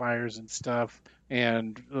 fighting fires and stuff.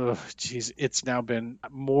 And it's now been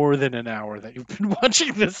more than an hour that you've been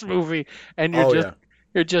watching this movie, and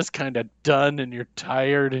you're just kind of done, and you're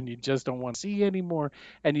tired, and you just don't want to see anymore.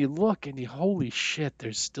 And you look, and holy shit,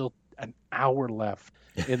 there's still an hour left.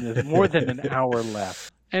 More than an hour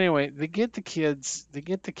left. Anyway, they get the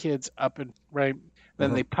kids up and right.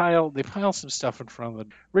 Then they pile some stuff in front of them.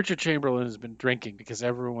 Richard Chamberlain has been drinking because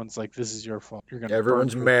everyone's like, "This is your fault.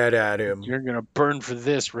 Everyone's mad at him. You're gonna burn for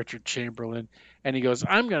this, Richard Chamberlain." And he goes,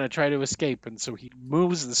 "I'm gonna try to escape." And so he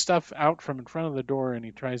moves the stuff out from in front of the door, and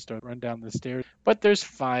he tries to run down the stairs. But there's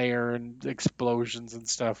fire and explosions and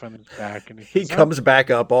stuff on his back. And he comes back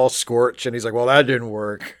up all scorched, and he's like, "Well, that didn't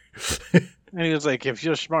work." And he was like, "If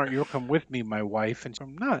you're smart, you'll come with me, my wife." And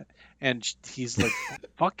I'm not. And he's like,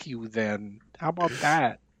 "Fuck you then. How about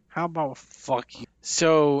that? How about fuck you?"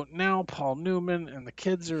 So now Paul Newman and the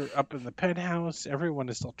kids are up in the penthouse. Everyone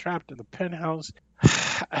is still trapped in the penthouse.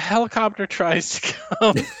 A helicopter tries to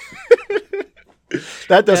come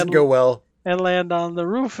That doesn't go well. and land on the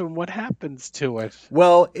roof. And what happens to it?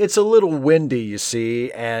 Well, it's a little windy, you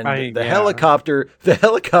see, and the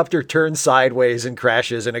helicopter turns sideways and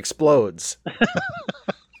crashes and explodes.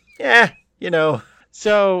 Yeah,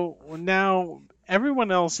 So now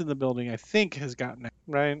everyone else in the building, I think, has gotten out,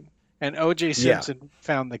 right? And O.J. Simpson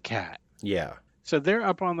found the cat. Yeah. So they're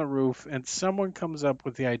up on the roof, and someone comes up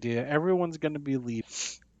with the idea everyone's going to be leaving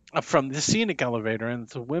from the scenic elevator, and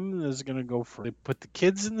the women is going to go for. They put the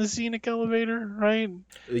kids in the scenic elevator, right?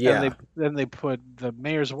 Yeah. And then they put the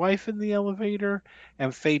mayor's wife in the elevator,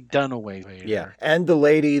 and Faye Dunaway. Yeah. And the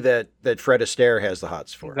lady that Fred Astaire has the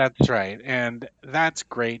hots for. That's right, and that's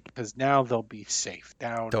great because now they'll be safe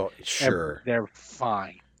down. Sure. They're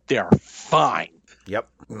fine. They're fine. Yep.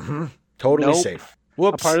 Mm-hmm. Totally safe.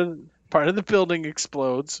 Whoops. Part of the building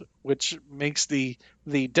explodes, which makes the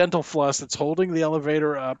dental floss that's holding the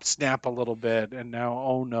elevator up snap a little bit, and now,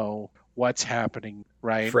 oh no, what's happening,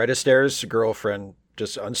 right? Fred Astaire's girlfriend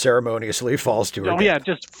just unceremoniously falls to her death. Yeah,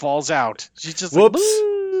 just falls out. She's just whoops.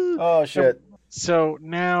 Like, oh, shit. So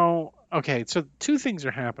now, okay, so two things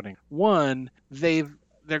are happening. One, they're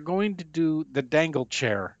going to do the dangle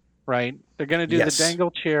chair, right? They're going to do the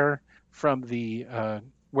dangle chair from the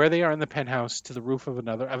where they are in the penthouse to the roof of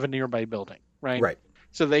a nearby building, right? Right.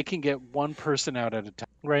 So they can get one person out at a time,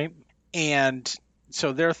 right? And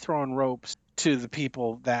so they're throwing ropes to the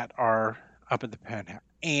people that are up at the penthouse.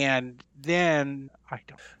 And then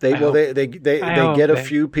they get a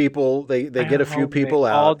few people. They get a few people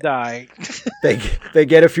out. All die. they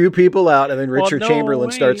get a few people out, and then Richard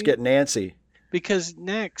Chamberlain starts getting antsy. Because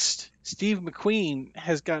next, Steve McQueen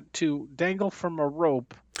has got to dangle from a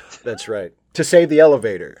rope. That's right. To save the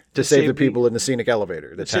elevator. To save the people in the scenic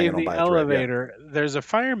elevator that's hanging on by a thread. Elevator. Yeah. There's a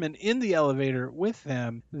fireman in the elevator with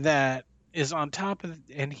them that is on top of,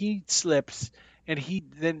 and he slips, and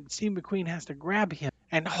then Steve McQueen has to grab him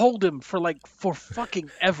and hold him for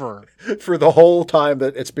fucking ever. For the whole time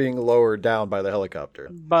that it's being lowered down by the helicopter.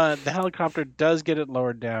 But the helicopter does get it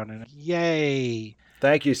lowered down, and yay!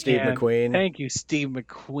 Thank you, Steve And McQueen. thank you, Steve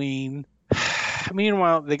McQueen.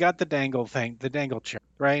 Meanwhile, they got the dangle chair,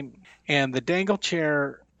 right? And the dangle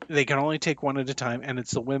chair, they can only take one at a time, and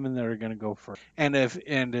it's the women that are going to go first. And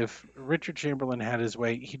if Richard Chamberlain had his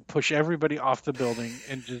way, he'd push everybody off the building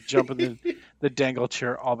and just jump in the dangle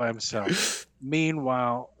chair all by himself.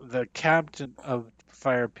 Meanwhile, the captain of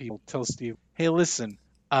fire people tells Steve, "Hey, listen,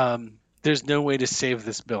 there's no way to save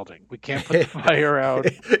this building. We can't put the fire out.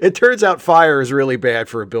 It turns out fire is really bad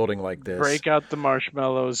for a building like this. Break out the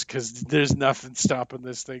marshmallows because there's nothing stopping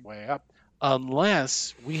this thing way up.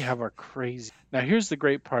 Unless we have a crazy..." Now, here's the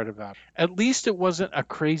great part about it. At least it wasn't a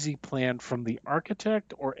crazy plan from the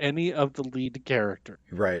architect or any of the lead characters.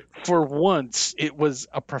 Right. For once, it was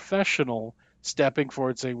a professional stepping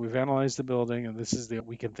forward saying, "We've analyzed the building and this is the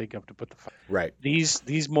we can think of to put the fire." Right.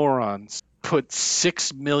 These morons put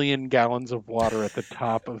 6 million gallons of water at the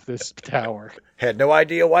top of this tower. Had no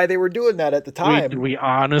idea why they were doing that at the time. We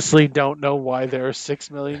honestly don't know why there are 6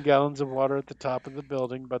 million gallons of water at the top of the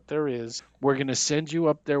building, but there is. We're going to send you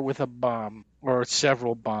up there with a bomb or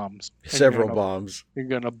several bombs. Several bombs. You're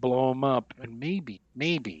going to blow them up, and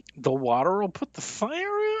maybe the water will put the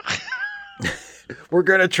fire out. We're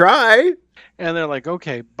going to try. And they're like,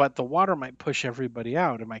 okay, but the water might push everybody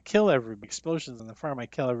out. It might kill everybody. Explosions in the fire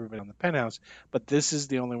might kill everybody on the penthouse. But this is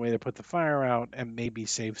the only way to put the fire out and maybe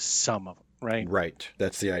save some of them, right? Right.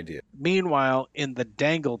 That's the idea. Meanwhile, in the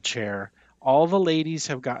dangle chair, all the ladies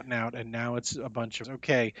have gotten out, and now it's a bunch of,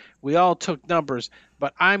 okay, we all took numbers,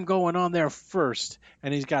 but I'm going on there first.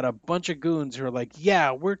 And he's got a bunch of goons who are like,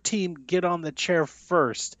 yeah, we're team get on the chair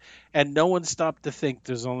first. And no one stopped to think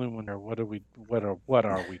there's only one there. What are we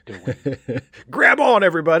doing? Grab on,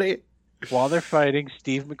 everybody. While they're fighting,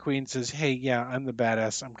 Steve McQueen says, hey, yeah, I'm the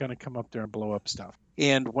badass. I'm going to come up there and blow up stuff.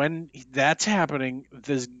 And when that's happening,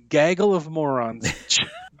 this gaggle of morons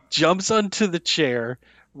jumps onto the chair.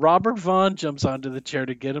 Robert Vaughn jumps onto the chair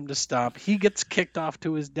to get him to stop. He gets kicked off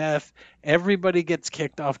to his death. Everybody gets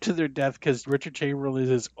kicked off to their death because Richard Chamberlain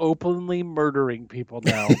is openly murdering people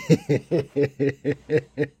now.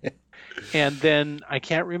 And then I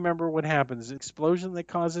can't remember what happens. Explosion that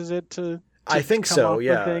causes it to I think so,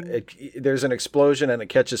 yeah. There's an explosion and it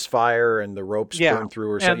catches fire and the ropes burn through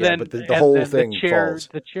or something. Yeah, but the whole thing falls.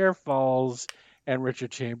 The chair falls and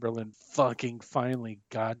Richard Chamberlain fucking finally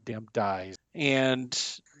goddamn dies. And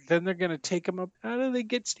then they're going to take him up. How do they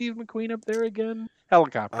get Steve McQueen up there again?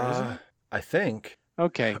 Helicopter, isn't it? I think.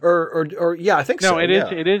 Okay. Or yeah, I think so. No,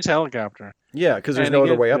 it is helicopter. Yeah, because there's no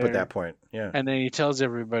other way up at that point. Yeah. And then he tells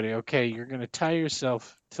everybody, okay, you're going to tie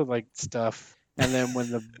yourself to like stuff. And then when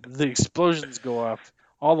the explosions go off,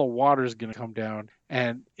 all the water's going to come down.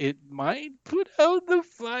 And it might put out the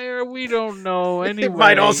fire. We don't know. Anyway, it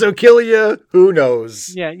might also kill you. Who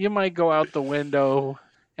knows? Yeah, you might go out the window.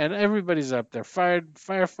 And everybody's up there.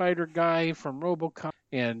 Firefighter guy from RoboCop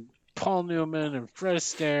and Paul Newman and Fred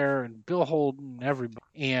Astaire and Bill Holden and everybody.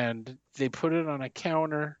 And they put it on a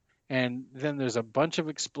counter. And then there's a bunch of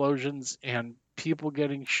explosions and people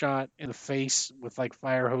getting shot in the face with like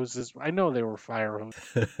fire hoses. I know they were fire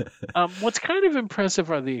hoses. What's kind of impressive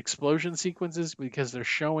are the explosion sequences because they're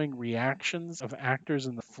showing reactions of actors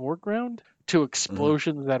in the foreground to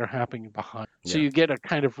explosions that are happening behind. So you get a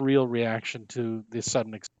kind of real reaction to the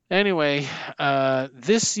sudden explosion. Anyway,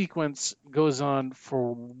 this sequence goes on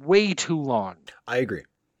for way too long. I agree.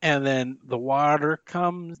 And then the water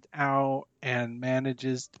comes out and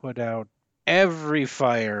manages to put out every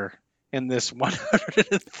fire in this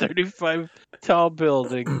 135 tall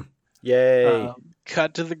building. Yay.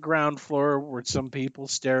 Cut to the ground floor where some people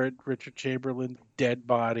stare at Richard Chamberlain's dead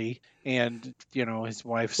body. And, his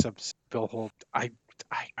wife's upset. Bill Holt, I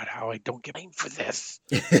don't get blamed for this.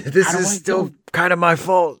 This is still kind of my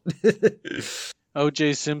fault.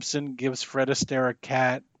 O.J. Simpson gives Fred Astaire a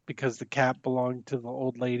cat because the cat belonged to the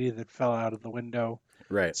old lady that fell out of the window.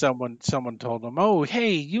 Right. Someone told him, "Oh,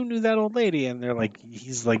 hey, you knew that old lady," and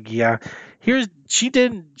he's like, "Yeah, she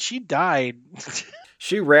died."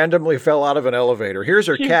 She randomly fell out of an elevator. Here's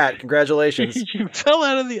her cat. Congratulations. She fell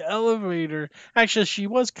out of the elevator. Actually, she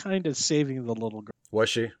was kind of saving the little girl. Was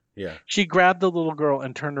she? Yeah. She grabbed the little girl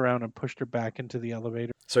and turned around and pushed her back into the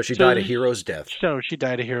elevator. So she died a hero's death. So she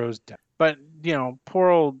died a hero's death. But, poor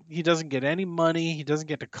old, he doesn't get any money. He doesn't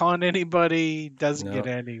get to con anybody. He doesn't get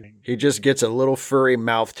anything. He just gets a little furry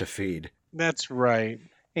mouth to feed. That's right.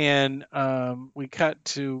 And we cut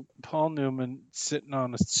to Paul Newman sitting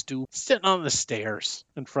on a stool, sitting on the stairs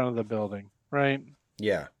in front of the building, right?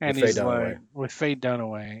 Yeah, And with Faye he's Dunaway. like, with Faye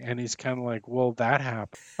Dunaway, and he's kind of like, well, that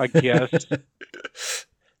happened. I guess,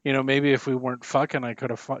 maybe if we weren't fucking, I could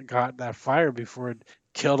have got that fire before it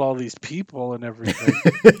killed all these people and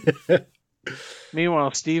everything.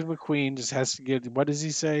 Meanwhile, Steve McQueen just has to get, what does he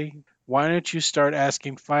say? Why don't you start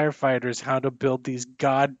asking firefighters how to build these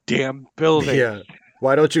goddamn buildings? Yeah.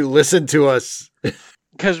 Why don't you listen to us?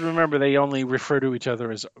 Because remember, they only refer to each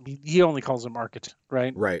other as, he only calls them architect,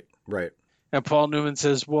 right? Right. And Paul Newman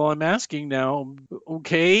says, well, I'm asking now.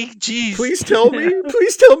 Okay, geez. Please tell me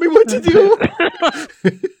what to do.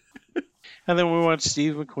 And then we watch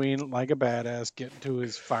Steve McQueen, like a badass, get into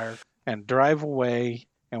his fire and drive away.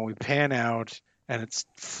 And we pan out, and it's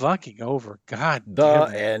fucking over. God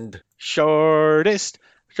damn it. End. Shortest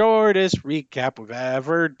recap we've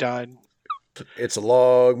ever done. It's a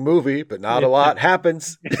long movie, but not a lot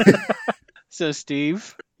happens. So,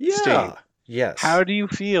 Steve. Yeah. Steve, yes. How do you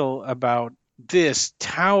feel about this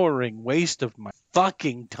towering waste of my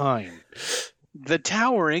fucking time? The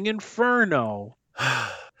towering Inferno.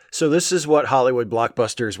 So this is what Hollywood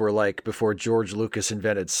blockbusters were like before George Lucas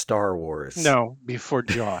invented Star Wars. No, before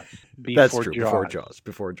Jaws. That's true.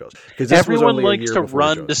 Before Jaws. Because everyone likes to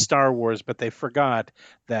run to Star Wars, but they forgot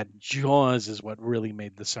that Jaws is what really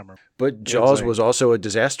made the summer. But Jaws was also a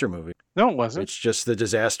disaster movie. No, it wasn't. It's just the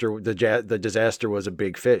disaster. The disaster was a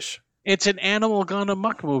big fish. It's an animal gone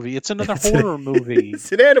amok movie. It's another horror movie.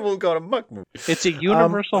 It's an animal gone amok movie. It's a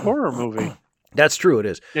universal horror movie. That's true. It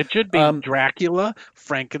is. It should be Dracula,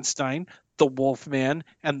 Frankenstein, the Wolfman,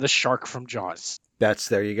 and the shark from Jaws.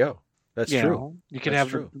 There you go. That's true. You could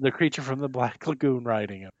have the creature from the Black Lagoon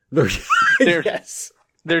riding it. Yes.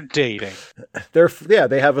 They're dating.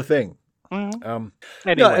 They have a thing. Mm-hmm.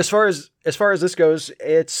 Anyway. No, as far as this goes,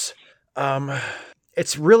 it's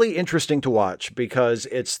really interesting to watch because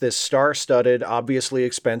it's this star-studded, obviously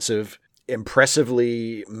expensive,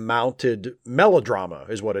 impressively mounted melodrama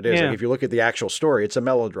is what it is. Yeah. Like if you look at the actual story, it's a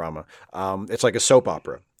melodrama. It's like a soap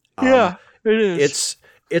opera. Yeah, it is.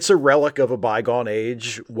 It's a relic of a bygone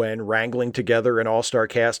age when wrangling together an all-star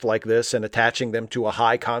cast like this and attaching them to a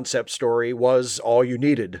high concept story was all you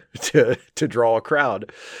needed to draw a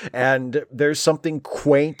crowd. And there's something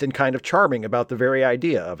quaint and kind of charming about the very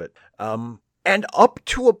idea of it. And up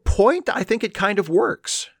to a point, I think it kind of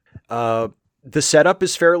works. The setup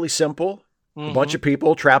is fairly simple. Mm-hmm. A bunch of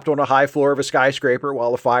people trapped on a high floor of a skyscraper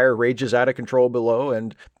while a fire rages out of control below.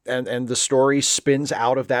 And the story spins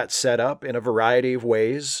out of that setup in a variety of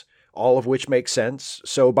ways, all of which make sense.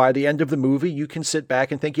 So by the end of the movie, you can sit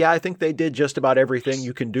back and think, yeah, I think they did just about everything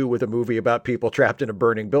you can do with a movie about people trapped in a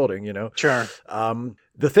burning building, Sure.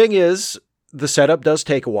 The thing is, the setup does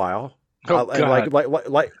take a while. Oh, and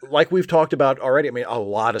like we've talked about already, I mean, a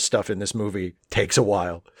lot of stuff in this movie takes a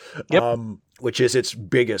while, yep. Which is its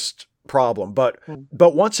biggest problem. But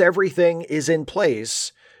once everything is in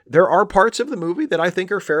place, there are parts of the movie that I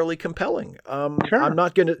think are fairly compelling. Sure. I'm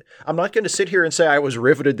not gonna sit here and say I was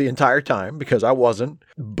riveted the entire time because I wasn't,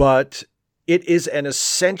 but it is an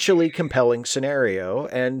essentially compelling scenario.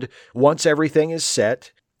 And once everything is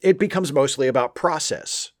set, it becomes mostly about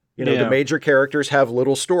process. The major characters have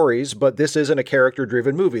little stories, but this isn't a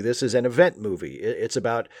character-driven movie. This is an event movie. It's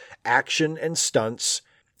about action and stunts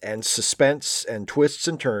and suspense and twists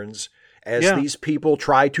and turns as these people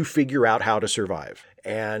try to figure out how to survive.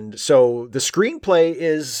 And so the screenplay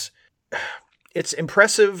it's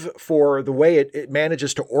impressive for the way it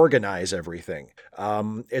manages to organize everything.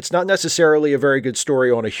 It's not necessarily a very good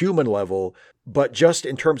story on a human level, but just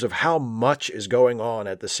in terms of how much is going on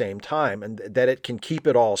at the same time and that it can keep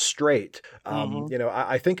it all straight.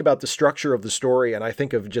 I think about the structure of the story and I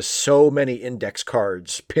think of just so many index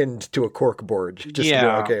cards pinned to a corkboard.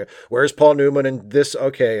 Okay, where's Paul Newman and this?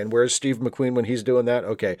 Okay. And where's Steve McQueen when he's doing that?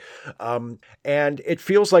 Okay. And it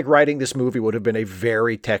feels like writing this movie would have been a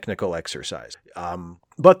very technical exercise.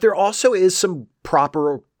 But there also is some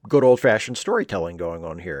proper good old-fashioned storytelling going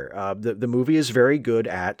on here. The movie is very good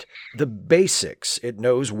at the basics. It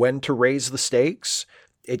knows when to raise the stakes.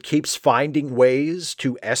 It keeps finding ways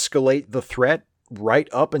to escalate the threat right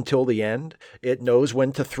up until the end. It knows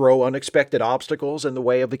when to throw unexpected obstacles in the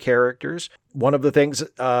way of the characters. One of the things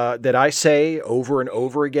that I say over and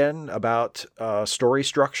over again about story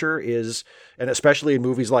structure is, and especially in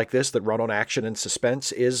movies like this that run on action and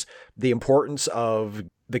suspense, is the importance of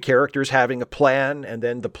the characters having a plan and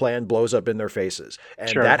then the plan blows up in their faces.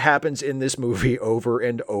 And that happens in this movie over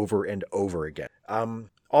and over and over again.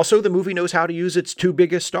 Also, the movie knows how to use its two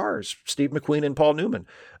biggest stars, Steve McQueen and Paul Newman.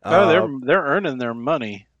 They're earning their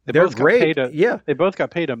money. They're great. They both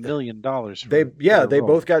got paid $1 million. They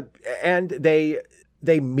both got, and they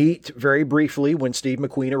meet very briefly when Steve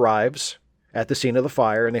McQueen arrives. at the scene of the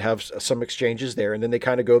fire, and they have some exchanges there, and then they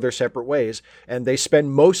kind of go their separate ways, and they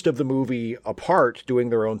spend most of the movie apart doing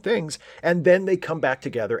their own things, and then they come back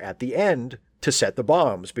together at the end to set the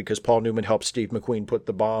bombs, because Paul Newman helps Steve McQueen put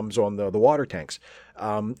the bombs on the water tanks.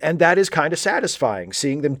 And that is kind of satisfying,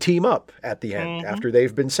 seeing them team up at the end after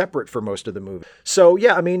they've been separate for most of the movie. So,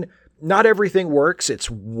 yeah, I mean, not everything works. It's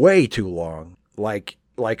way too long, like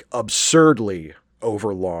absurdly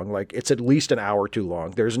overlong. Like, it's at least an hour too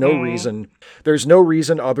long. There's no reason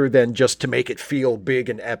other than just to make it feel big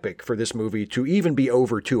and epic for this movie to even be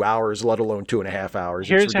over 2 hours, let alone 2.5 hours.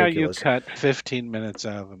 Here's how you cut 15 minutes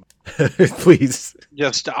out of them. Please.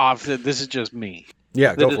 Just off. This is just me.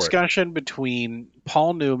 Yeah, the discussion between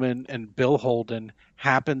Paul Newman and Bill Holden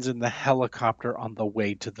happens in the helicopter on the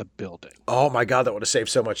way to the building. Oh my God, that would have saved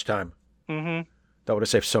so much time. Mm-hmm. That would have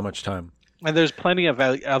saved so much time. And there's plenty of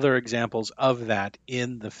other examples of that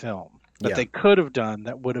in the film that they could have done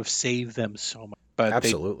that would have saved them so much. But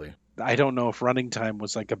absolutely. I don't know if running time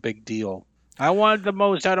was like a big deal. I wanted the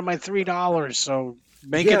most out of my $3, so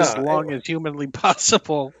make it as long as humanly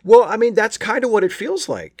possible. Well, I mean, that's kind of what it feels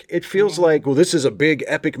like. It feels like, well, this is a big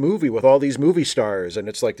epic movie with all these movie stars, and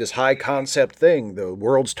it's like this high concept thing. The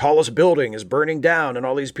world's tallest building is burning down and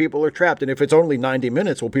all these people are trapped. And if it's only 90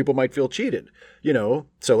 minutes, well, people might feel cheated, you know?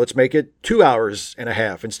 So let's make it 2 hours and a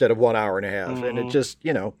half instead of 1 hour and a half. And it just,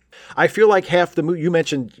 you know, I feel like half the movie, you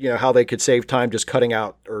mentioned, you know, how they could save time just cutting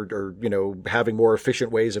out or, you know, having more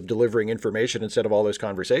efficient ways of delivering information instead of all those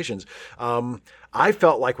conversations. I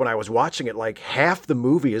felt like when I was watching it, like half the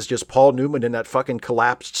movie is just Paul Newman in that fucking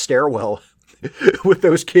collapsed stairwell with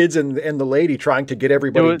those kids and the lady trying to get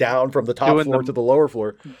everybody down from the top floor to the lower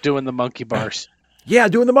floor. Doing the monkey bars. Yeah,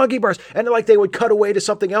 doing the monkey bars. And like they would cut away to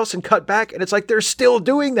something else and cut back. And it's like they're still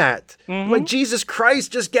doing that. Like, Jesus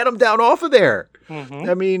Christ, just get them down off of there.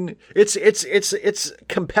 I mean, it's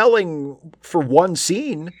compelling for one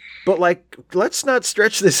scene, but like, let's not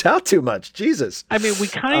stretch this out too much. Jesus. I mean, we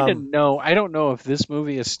kind of know. I don't know if this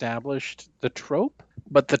movie established the trope,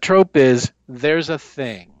 but the trope is there's a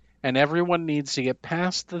thing and everyone needs to get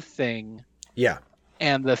past the thing. Yeah.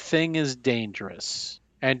 And the thing is dangerous.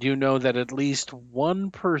 And you know that at least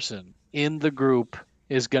one person in the group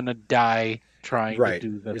is going to die trying to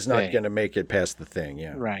do the thing. Is not going to make it past the thing,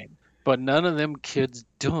 yeah. Right. But none of them kids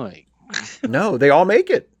die. No, they all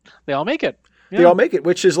make it. They all make it. Yeah. They all make it,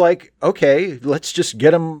 which is like, okay, let's just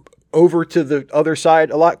get them over to the other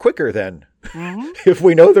side a lot quicker then. If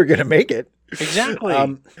we know they're going to make it.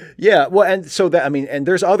 Exactly. Yeah. Well, and so that, I mean, and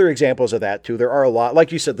there's other examples of that too. There are a lot,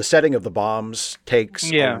 like you said, the setting of the bombs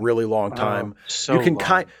takes a really long time.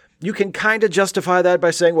 You can kind of justify that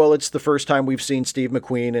by saying, well, it's the first time we've seen Steve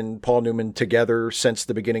McQueen and Paul Newman together since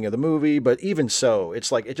the beginning of the movie. But even so,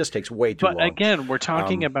 it's like, it just takes way too long. But again, we're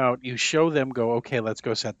talking about, you show them go, okay, let's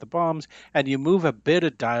go set the bombs. And you move a bit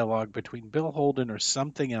of dialogue between Bill Holden or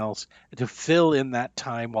something else to fill in that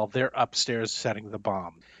time while they're upstairs setting the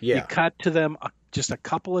bomb. Yeah. You cut to them just a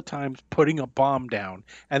couple of times putting a bomb down.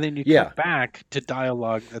 And then you cut back to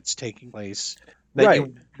dialogue that's taking place.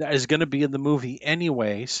 That is going to be in the movie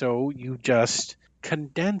anyway, so you just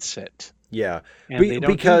condense it. Yeah, and they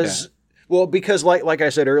don't do that. Because like I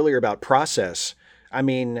said earlier about process, I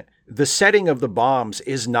mean, the setting of the bombs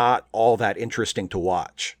is not all that interesting to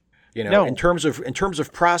watch. You know, in terms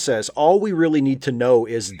of process, all we really need to know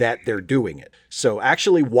is that they're doing it. So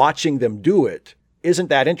actually watching them do it isn't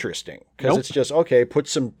that interesting, because it's just, okay, put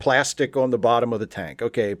some plastic on the bottom of the tank.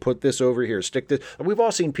 Okay, put this over here, stick this. We've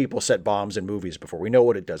all seen people set bombs in movies before. We know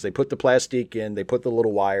what it does. They put the plastic in, they put the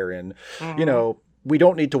little wire in. You know, we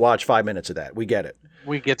don't need to watch 5 minutes of that. We get it.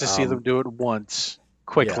 We get to see them do it once,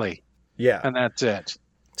 quickly. Yeah. And that's it.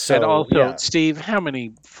 So, and also, Steve, how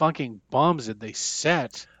many fucking bombs did they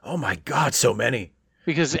set? Oh my God, so many.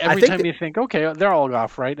 Because every time you think, okay, they're all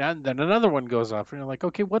off, right? And then another one goes off, and you're like,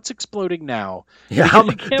 okay, what's exploding now? Yeah,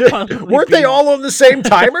 weren't they all on the same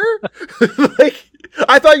timer? Like,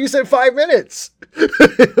 I thought you said 5 minutes.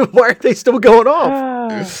 Why aren't they still going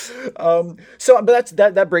off? But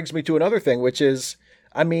that brings me to another thing, which is,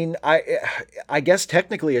 I mean, I guess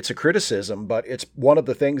technically it's a criticism, but it's one of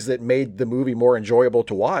the things that made the movie more enjoyable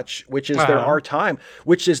to watch, which is there are times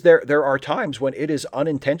when it is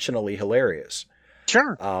unintentionally hilarious.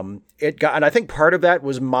 Sure. And I think part of that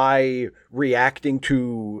was my reacting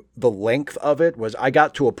to the length of it. Was I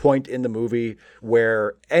got to a point in the movie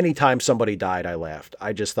where anytime somebody died, I laughed.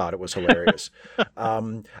 I just thought it was hilarious.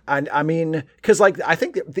 And I mean, because like I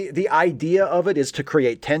think the idea of it is to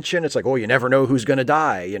create tension. It's like, oh, you never know who's going to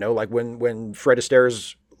die. You know, like when Fred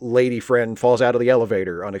Astaire's lady friend falls out of the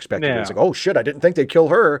elevator unexpectedly. It's like, oh shit, I didn't think they'd kill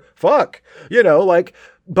her. Fuck. You know, like.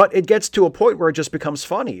 But it gets to a point where it just becomes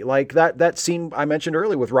funny. Like that scene I mentioned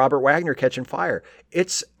earlier with Robert Wagner catching fire.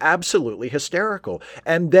 It's absolutely hysterical.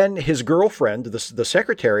 And then his girlfriend, the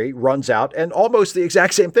secretary, runs out, and almost the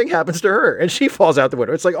exact same thing happens to her, and she falls out the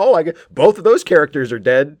window. It's like, oh, both of those characters are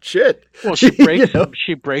dead. Shit. Well, she breaks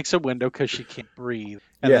she breaks a window because she can't breathe,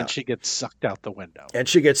 and then she gets sucked out the window.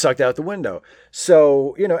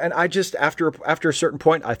 So, and I just after a certain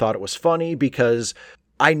point, I thought it was funny because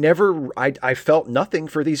I felt nothing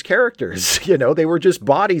for these characters. They were just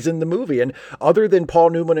bodies in the movie. And other than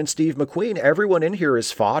Paul Newman and Steve McQueen, everyone in here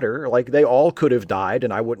is fodder. Like, they all could have died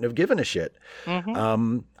and I wouldn't have given a shit.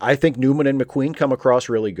 Mm-hmm. I think Newman and McQueen come across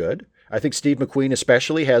really good. I think Steve McQueen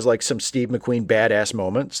especially has like some Steve McQueen badass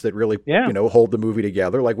moments that really, hold the movie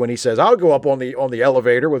together. Like when he says, I'll go up on the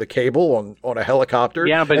elevator with a cable on a helicopter.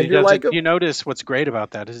 Yeah, but you notice what's great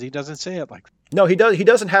about that is he doesn't say it like that. No, he does. He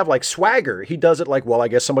doesn't have like swagger. He does it like, well, I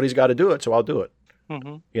guess somebody's got to do it, so I'll do it.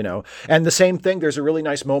 Mm-hmm. And the same thing. There's a really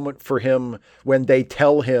nice moment for him when they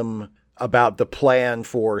tell him about the plan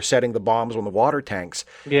for setting the bombs on the water tanks.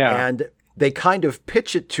 Yeah. And they kind of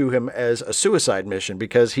pitch it to him as a suicide mission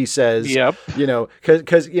because he says,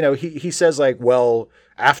 because he says like, well,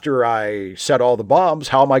 after I set all the bombs,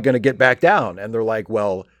 how am I going to get back down? And they're like,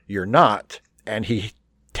 well, you're not. And he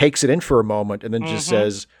takes it in for a moment and then just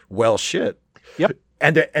says, well, shit. Yep.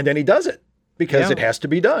 And then he does it because it has to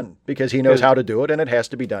be done because he knows how to do it and it has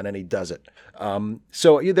to be done and he does it.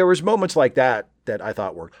 So there was moments like that I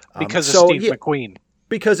thought were because of Steve McQueen.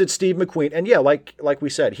 Because it's Steve McQueen. And like we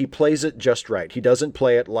said, he plays it just right. He doesn't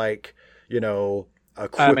play it like, a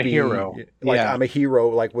quippy, I'm a hero. I'm a hero.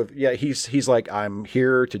 Like he's like, I'm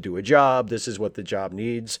here to do a job. This is what the job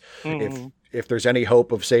needs. Mm-hmm. If there's any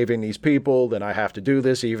hope of saving these people, then I have to do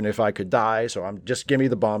this, even if I could die. So just give me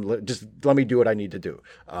the bomb. Just let me do what I need to do.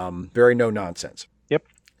 Very no nonsense. Yep.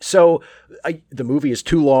 So the movie is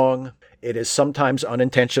too long. It is sometimes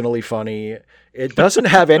unintentionally funny. It doesn't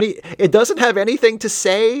have anything to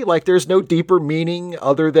say. Like there's no deeper meaning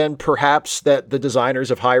other than perhaps that the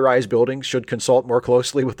designers of high-rise buildings should consult more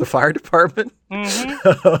closely with the fire department.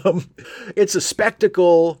 Mm-hmm. It's a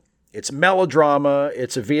spectacle. It's melodrama.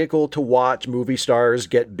 It's a vehicle to watch movie stars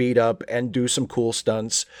get beat up and do some cool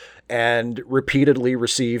stunts and repeatedly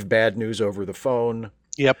receive bad news over the phone.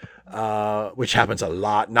 Yep. Which happens a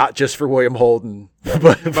lot, not just for William Holden,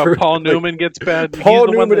 but Paul Newman gets bad. Paul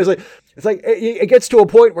Newman is like, it gets to a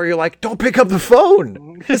point where you're like, don't pick up the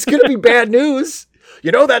phone. It's going to be bad news.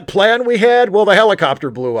 That plan we had? Well, the helicopter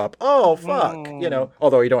blew up. Oh, fuck.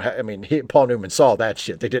 Although you don't have, Paul Newman saw that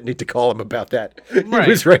shit. They didn't need to call him about that. Right. He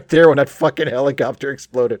was right there when that fucking helicopter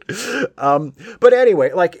exploded. But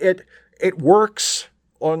anyway, like it works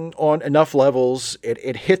on enough levels.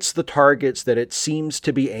 It hits the targets that it seems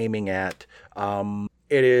to be aiming at.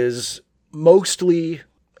 It is mostly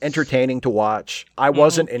entertaining to watch. I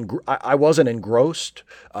wasn't engrossed,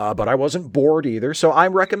 but I wasn't bored either. So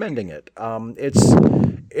I'm recommending it.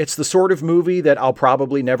 It's the sort of movie that I'll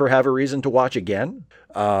probably never have a reason to watch again.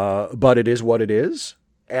 But it is what it is.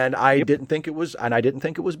 And I didn't think it was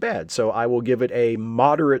bad. So I will give it a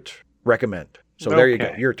moderate recommend. So there you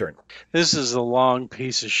go. Your turn. This is a long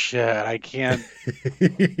piece of shit. I can't.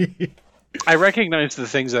 I recognize the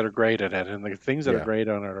things that are great at it, and the things that are great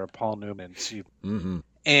on it are Paul Newman. Mm-hmm.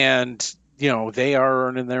 And, they are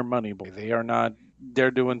earning their money. But they are not. They're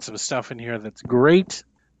doing some stuff in here that's great.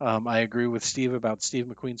 I agree with Steve about Steve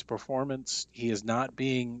McQueen's performance. He is not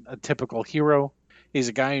being a typical hero. He's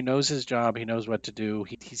a guy who knows his job. He knows what to do.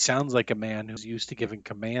 He sounds like a man who's used to giving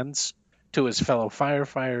commands to his fellow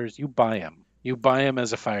firefighters. You buy him. You buy him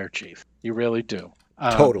as a fire chief. You really do.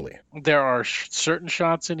 Totally. There are certain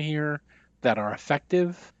shots in here that are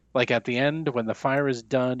effective. Like at the end when the fire is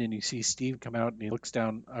done and you see Steve come out and he looks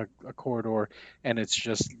down a corridor and it's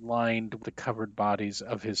just lined with the covered bodies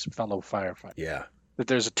of his fellow firefighters. Yeah. That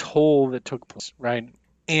there's a toll that took place, right?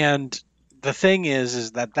 And the thing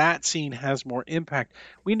is that scene has more impact.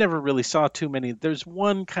 We never really saw too many. There's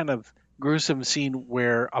one kind of gruesome scene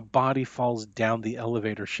where a body falls down the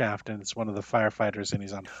elevator shaft and it's one of the firefighters and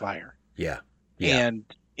he's on fire. Yeah. And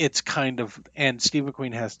it's and Steve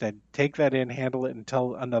McQueen has to take that in, handle it, and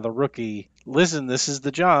tell another rookie, listen, this is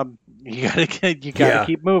the job. You gotta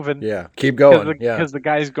keep moving. Yeah. Keep going. Because the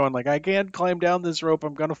guy's going like, I can't climb down this rope.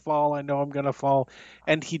 I'm going to fall. I know I'm going to fall.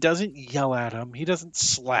 And he doesn't yell at him. He doesn't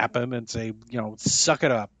slap him and say, suck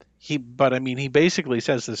it up. He basically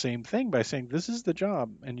says the same thing by saying, this is the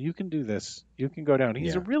job and you can do this. You can go down.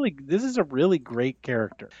 This is a really great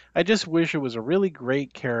character. I just wish it was a really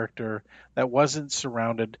great character that wasn't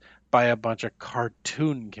surrounded by a bunch of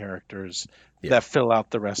cartoon characters that fill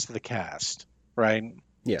out the rest of the cast. Right?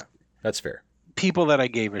 Yeah, that's fair. people that I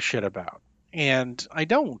gave a shit about. And I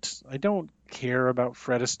don't. I don't care about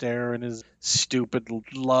Fred Astaire and his stupid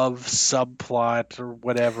love subplot or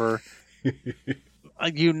whatever.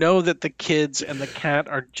 You know that the kids and the cat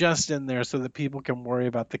are just in there so that people can worry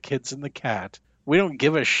about the kids and the cat. We don't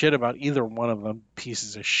give a shit about either one of them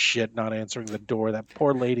pieces of shit not answering the door. That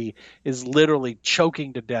poor lady is literally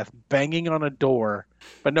choking to death, banging on a door.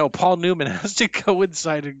 But no, Paul Newman has to go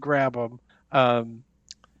inside and grab him.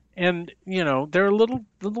 And, you know, there are little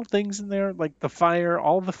things in there, like the fire,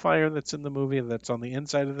 all the fire that's in the movie that's on the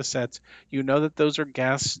inside of the sets. You know that those are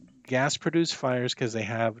gas-produced fires because they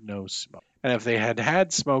have no smoke. And if they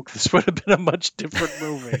had smoke, this would have been a much different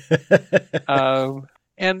movie.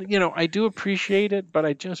 And, you know, I do appreciate it, but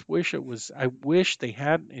I just wish I wish they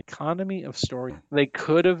had an economy of story. They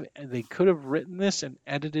could have written this and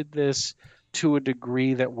edited this to a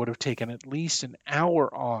degree that would have taken at least an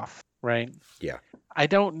hour off, right? Yeah. I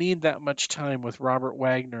don't need that much time with Robert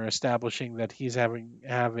Wagner establishing that he's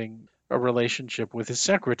having a relationship with his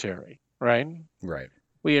secretary, right? Right.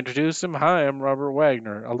 We introduce him. Hi, I'm Robert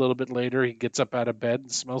Wagner. A little bit later, he gets up out of bed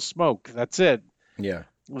and smells smoke. That's it. Yeah.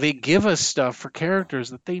 They give us stuff for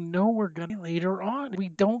characters that they know we're going to later on. We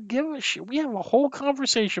don't give a shit. We have a whole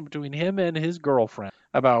conversation between him and his girlfriend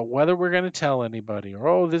about whether we're going to tell anybody, or,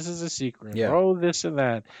 oh, this is a secret, Yeah. or, oh, this and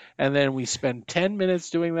that. And then we spend 10 minutes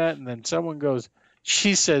doing that, and then someone goes,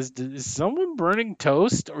 she says, is someone burning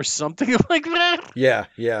toast or something like that? Yeah,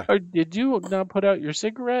 yeah. Or did you not put out your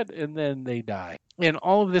cigarette? And then they die. And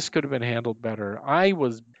all of this could have been handled better. I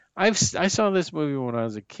saw this movie when I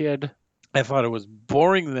was a kid. I thought it was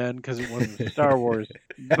boring then because it wasn't Star Wars.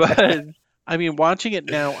 But, I mean, watching it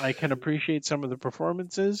now, I can appreciate some of the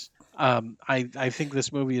performances. I think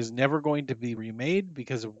this movie is never going to be remade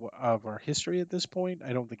because of our history at this point.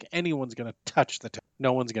 I don't think anyone's going to touch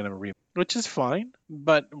no one's going to remake, which is fine.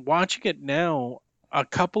 But watching it now, a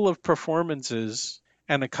couple of performances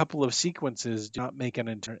and a couple of sequences do not make an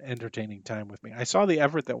entertaining time with me. I saw the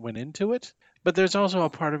effort that went into it, but there's also a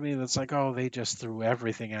part of me that's like, oh, they just threw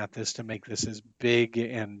everything at this to make this as big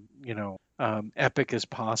and, you know, epic as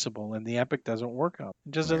possible. And the epic doesn't work out.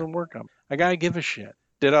 It just doesn't work out. I got to give a shit.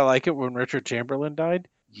 Did I like it when Richard Chamberlain died?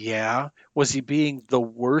 Yeah. Was he being the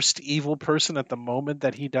worst evil person at the moment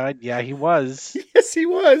that he died? Yeah, he was. Yes, he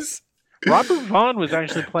was. Robert Vaughn was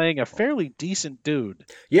actually playing a fairly decent dude.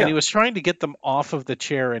 Yeah. And he was trying to get them off of the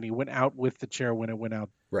chair, and he went out with the chair when it went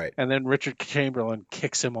out. Right. And then Richard Chamberlain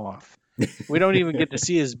kicks him off. We don't even get to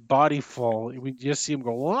see his body fall. We just see him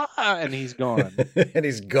go, wah, and he's gone. And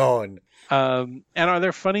he's gone. And are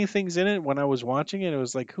there funny things in it? When I was watching it, it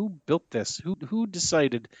was like, who built this? Who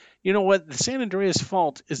decided, you know what, the San Andreas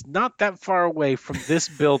Fault is not that far away from this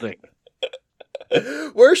building.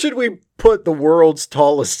 Where should we put the world's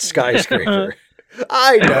tallest skyscraper?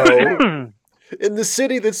 I know. In the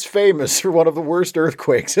city that's famous for one of the worst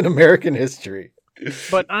earthquakes in American history.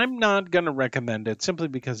 But I'm not going to recommend it simply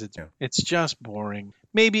because it's just boring.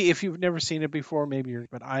 Maybe if you've never seen it before,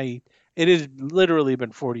 it has literally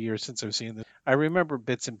been 40 years since I've seen this. I remember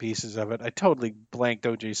bits and pieces of it. I totally blanked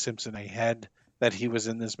O.J. Simpson in my head that he was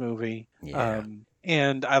in this movie. Yeah.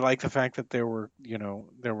 And I like the fact that there were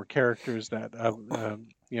characters that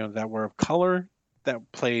that were of color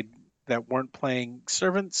that weren't playing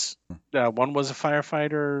servants. One was a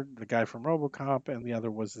firefighter, the guy from RoboCop, and the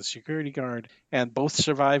other was the security guard. And both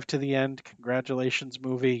survived to the end. Congratulations,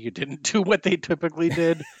 movie. You didn't do what they typically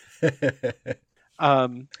did. But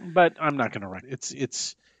I'm not going to write it.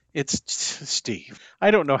 It's Steve.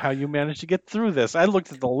 I don't know how you managed to get through this. I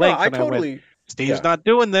looked at the length I went, Steve's not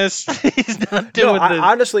doing this. He's not doing this.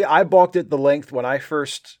 Honestly, I balked at the length when I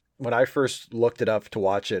first looked it up to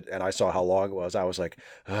watch it and I saw how long it was. I was like,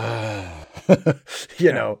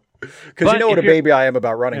 you know, because you know what a baby I am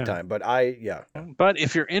about running time. But But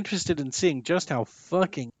if you're interested in seeing just how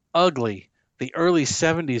fucking ugly the early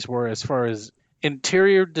 70s were as far as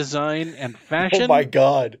interior design and fashion. Oh my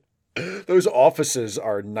God. Those offices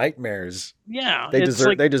are nightmares. Yeah.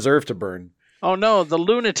 They deserve to burn. Oh no, the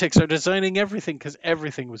lunatics are designing everything because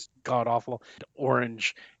everything was god awful,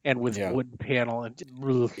 orange and with wood panel and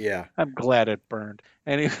I'm glad it burned.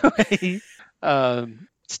 Anyway,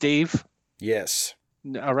 Steve. Yes.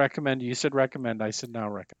 I recommend. You said recommend. I said now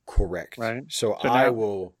recommend. Correct. Right. So I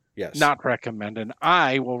will. Yes. Not recommend, and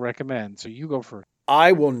I will recommend. So you go first.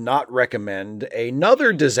 I will not recommend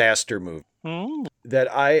another disaster movie.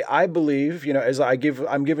 That I believe, you know, as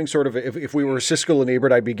I'm giving sort of, if we were Siskel and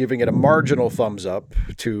Ebert, I'd be giving it a marginal thumbs up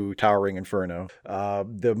to Towering Inferno.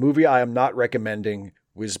 The movie I am not recommending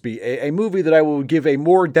was a movie that I will give a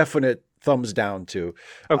more definite thumbs down to.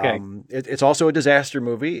 Okay. It's also a disaster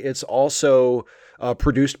movie. It's also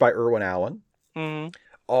produced by Irwin Allen. Mhm.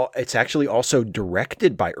 It's actually also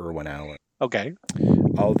directed by Irwin Allen. Okay.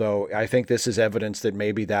 Although I think this is evidence that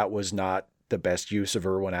maybe that was not the best use of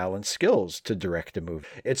Irwin Allen's skills to direct a movie.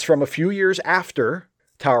 It's from a few years after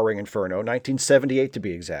Towering Inferno, 1978 to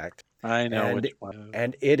be exact. I know And, which one.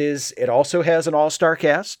 and it also has an all-star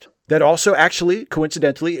cast that also actually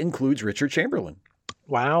coincidentally includes Richard Chamberlain.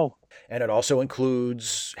 Wow. And it also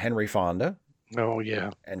includes Henry Fonda Oh,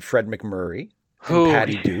 yeah. and Fred McMurray and Oh,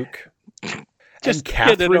 Patty Duke Just and get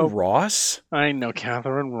it Catherine over. Ross I know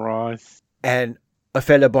Catherine Ross. and a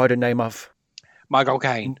fella by the name of Michael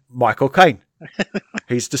Caine. Michael Caine.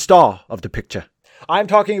 He's the star of the picture. I'm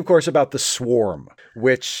talking, of course, about The Swarm,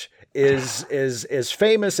 which is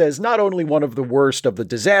famous as not only one of the worst of the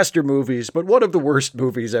disaster movies, but one of the worst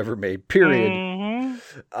movies ever made, period.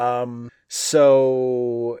 Mm-hmm.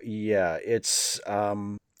 So yeah, it's a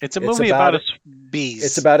movie about bees.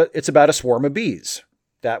 It's about a swarm of bees.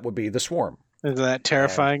 That would be The Swarm. Isn't that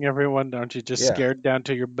terrifying, everyone? Don't you just scared down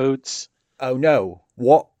to your boots? Oh no,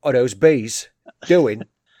 what are those bees doing?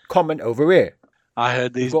 Coming over here. I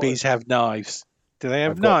heard these bees have knives. Do they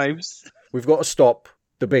have knives? We've got to stop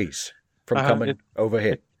the bees from coming over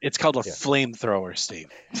here. It's called a flamethrower, Steve.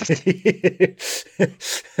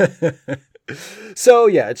 So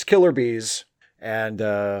yeah, it's killer bees, and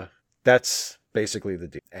that's basically the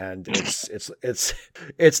deal. And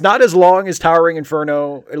it's not as long as Towering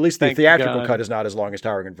Inferno. At least the theatrical cut is not as long as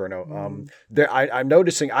Towering Inferno. I'm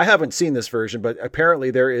noticing, I haven't seen this version, but apparently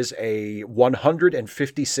there is a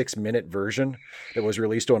 156-minute version that was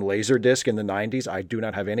released on Laserdisc in the 90s. I do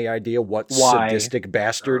not have any idea what sadistic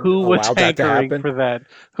bastard allowed that to happen. For that?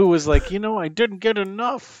 Who was like, I didn't get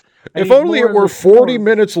enough. If only it were 40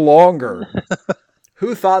 minutes longer.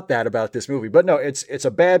 Who thought that about this movie? But no, it's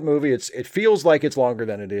a bad movie. It feels like it's longer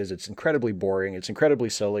than it is. It's incredibly boring. It's incredibly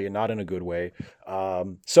silly and not in a good way.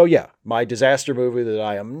 So yeah, my disaster movie that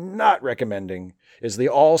I am not recommending is the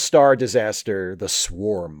all-star disaster, The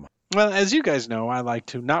Swarm. Well, as you guys know, I like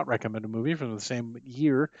to not recommend a movie from the same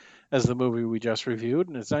year as the movie we just reviewed,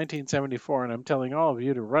 and it's 1974, and I'm telling all of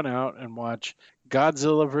you to run out and watch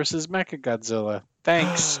Godzilla vs. Mechagodzilla.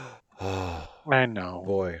 Thanks. I know.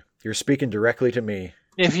 Boy. You're speaking directly to me.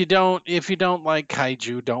 If you don't like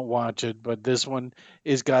kaiju, don't watch it. But this one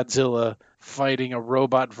is Godzilla fighting a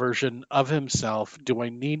robot version of himself. Do I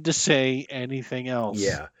need to say anything else?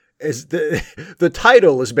 Yeah. Is the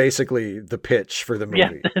title is basically the pitch for the movie.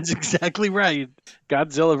 Yeah, that's exactly right.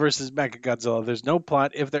 Godzilla versus Mechagodzilla. There's no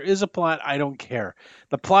plot. If there is a plot, I don't care.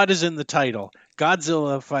 The plot is in the title.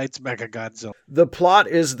 Godzilla fights Mechagodzilla. The plot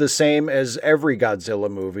is the same as every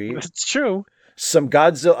Godzilla movie. It's true.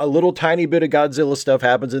 A little tiny bit of Godzilla stuff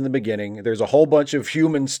happens in the beginning. There's a whole bunch of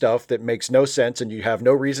human stuff that makes no sense and you have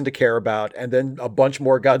no reason to care about. And then a bunch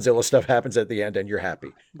more Godzilla stuff happens at the end and you're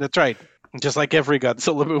happy. That's right. Just like every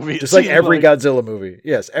Godzilla movie. Just like every Godzilla movie.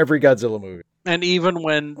 Yes, every Godzilla movie. And even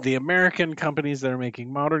when the American companies that are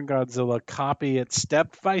making modern Godzilla copy it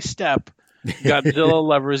step by step, Godzilla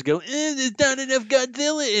lovers go, there's not enough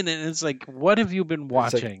Godzilla in it. And it's like, what have you been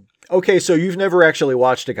watching? Okay, so you've never actually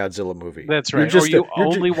watched a Godzilla movie. That's right. Or you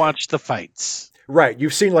only watch the fights. Right.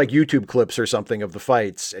 You've seen like YouTube clips or something of the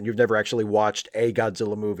fights, and you've never actually watched a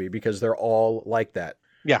Godzilla movie because they're all like that.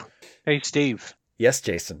 Yeah. Hey, Steve. Yes,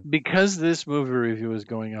 Jason. Because this movie review is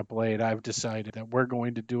going up late, I've decided that we're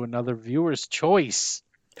going to do another viewer's choice.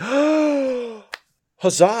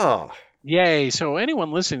 Huzzah! Yay. So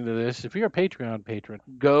anyone listening to this, if you're a Patreon patron,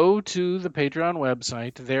 go to the Patreon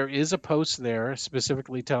website. There is a post there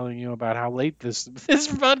specifically telling you about how late this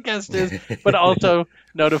podcast is, but also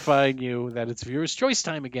notifying you that it's viewer's choice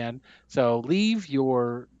time again. So leave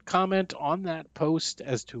your comment on that post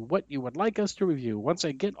as to what you would like us to review. Once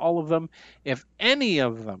I get all of them, if any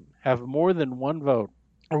of them have more than one vote,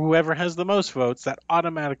 or whoever has the most votes, that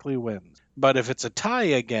automatically wins. But if it's a tie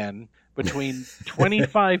again between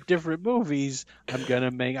 25 different movies, I'm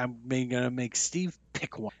gonna make Steve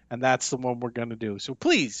pick one, and that's the one we're gonna do. So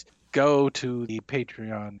please go to the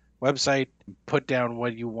Patreon website and put down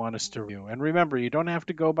what you want us to review. And remember, you don't have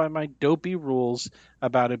to go by my dopey rules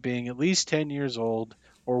about it being at least 10 years old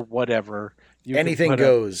or whatever. Anything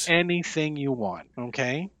goes. Anything you want.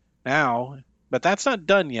 Okay. Now, but that's not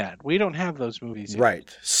done yet. We don't have those movies yet.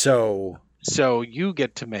 Right. So you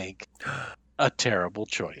get to make a terrible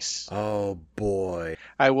choice. Oh, boy.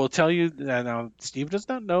 I will tell you, now Steve does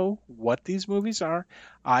not know what these movies are.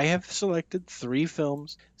 I have selected 3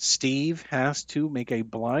 films. Steve has to make a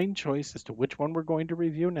blind choice as to which one we're going to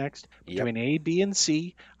review next, between A, B, and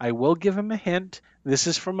C. I will give him a hint. This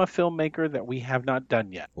is from a filmmaker that we have not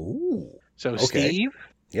done yet. Ooh. So, okay. Steve?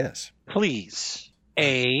 Yes. Please.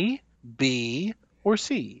 A, B, or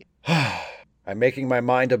C? I I'm making my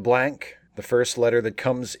mind a blank. The first letter that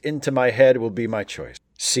comes into my head will be my choice.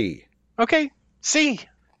 C. Okay, C.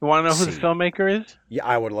 You want to know who the C. filmmaker is? Yeah,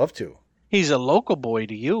 I would love to. He's a local boy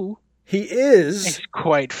to you. He is. He's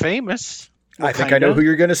quite famous. I think I know who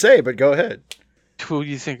you're going to say, but go ahead. Who do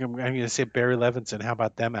you think I'm going to say? Barry Levinson. How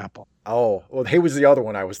about them, Apple? Oh, well, he was the other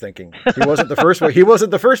one I was thinking. He wasn't the first one. He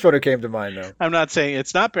wasn't the first one who came to mind, though. I'm not saying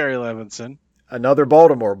it's not Barry Levinson. Another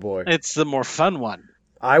Baltimore boy. It's the more fun one.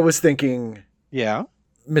 I was thinking Yeah.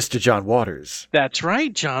 Mr. John Waters. That's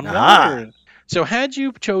right, John Waters. So had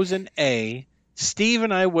you chosen A, Steve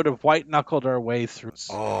and I would have white-knuckled our way through.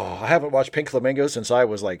 Oh, I haven't watched Pink Flamingo since I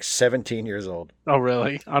was like 17 years old. Oh,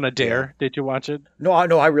 really? On a dare? Yeah. Did you watch it? No,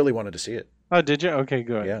 I really wanted to see it. Oh, did you? Okay,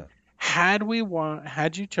 good. Yeah. Had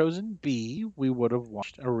you chosen B, we would have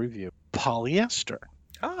watched a review. Polyester.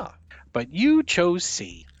 Ah. But you chose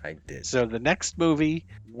C. I did. So the next movie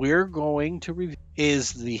we're going to review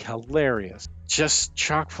is the hilarious, just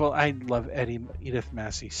chock full. I love Edith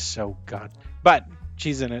Massey so god, but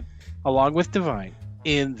she's in it along with Divine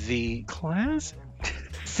in the classic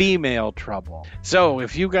Female Trouble. So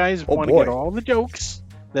if you guys want to get all the jokes,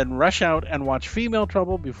 then rush out and watch Female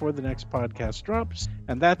Trouble before the next podcast drops.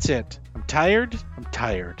 And that's it. I'm tired.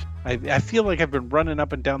 I feel like I've been running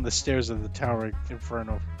up and down the stairs of the Tower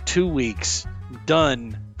Inferno 2 weeks. I'm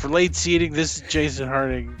done. For late seating, this is Jason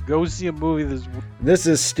Harding. Go see a movie this week. This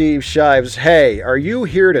is Steve Shives. Hey, are you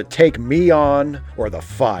here to take me on or the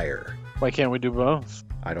fire? Why can't we do both?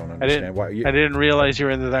 I don't understand why. I didn't realize you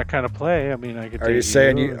were into that kind of play. I mean, I could. Are you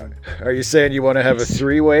saying you want to have a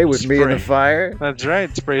three-way with me and the fire? That's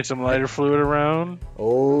right. Spray some lighter fluid around.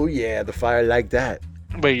 Oh yeah, the fire like that.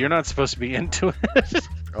 Wait, you're not supposed to be into it.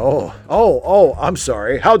 Oh, I'm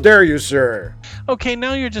sorry. How dare you, sir? Okay,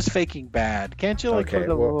 now you're just faking bad. Can't you put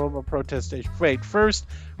a little protestation? Wait, first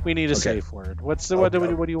we need a safe word. What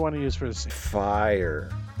do you want to use for the safe?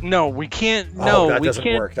 Fire. No, we can't. No, we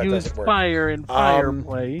can't use fire in fire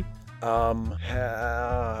play.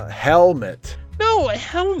 Helmet. No,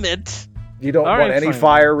 helmet. You don't want any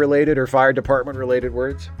fire-related or fire department-related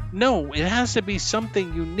words? No, it has to be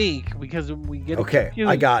something unique because we get confused.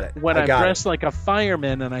 I got it. When I'm dressed like a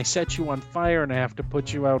fireman and I set you on fire and I have to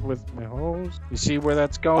put you out with my hose. You see where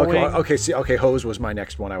that's going? Okay, hose was my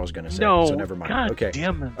next one I was going to say. No, so never mind. God okay.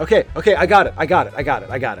 Damn it. Okay, I got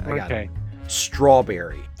it.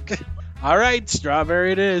 Strawberry. All right,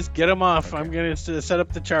 strawberry it is. Get them off. Okay. I'm going to set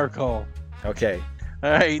up the charcoal. Okay. All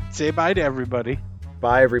right, say bye to everybody.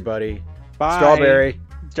 Bye, everybody. Bye.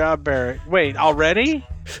 Strawberry. Wait, already?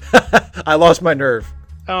 I lost my nerve.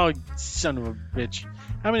 Oh, son of a bitch.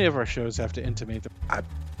 How many of our shows have to intimate them?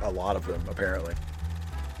 A lot of them, apparently.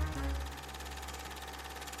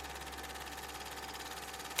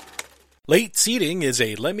 Late Seating is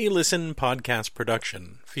a Let Me Listen podcast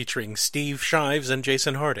production featuring Steve Shives and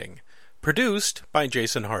Jason Harding. Produced by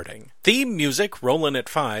Jason Harding. Theme music, Rollin' at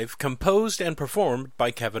 5, composed and performed by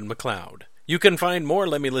Kevin MacLeod. You can find more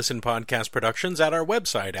Let Me Listen podcast productions at our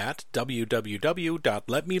website at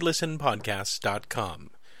www.letmelistenpodcasts.com.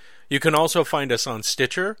 You can also find us on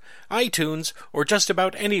Stitcher, iTunes, or just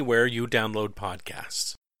about anywhere you download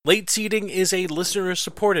podcasts. Late Seating is a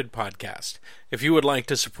listener-supported podcast. If you would like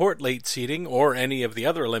to support Late Seating or any of the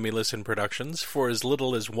other Let Me Listen productions for as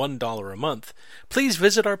little as $1 a month, please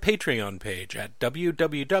visit our Patreon page at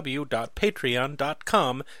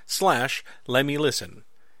www.patreon.com/letmelisten.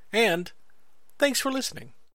 And thanks for listening.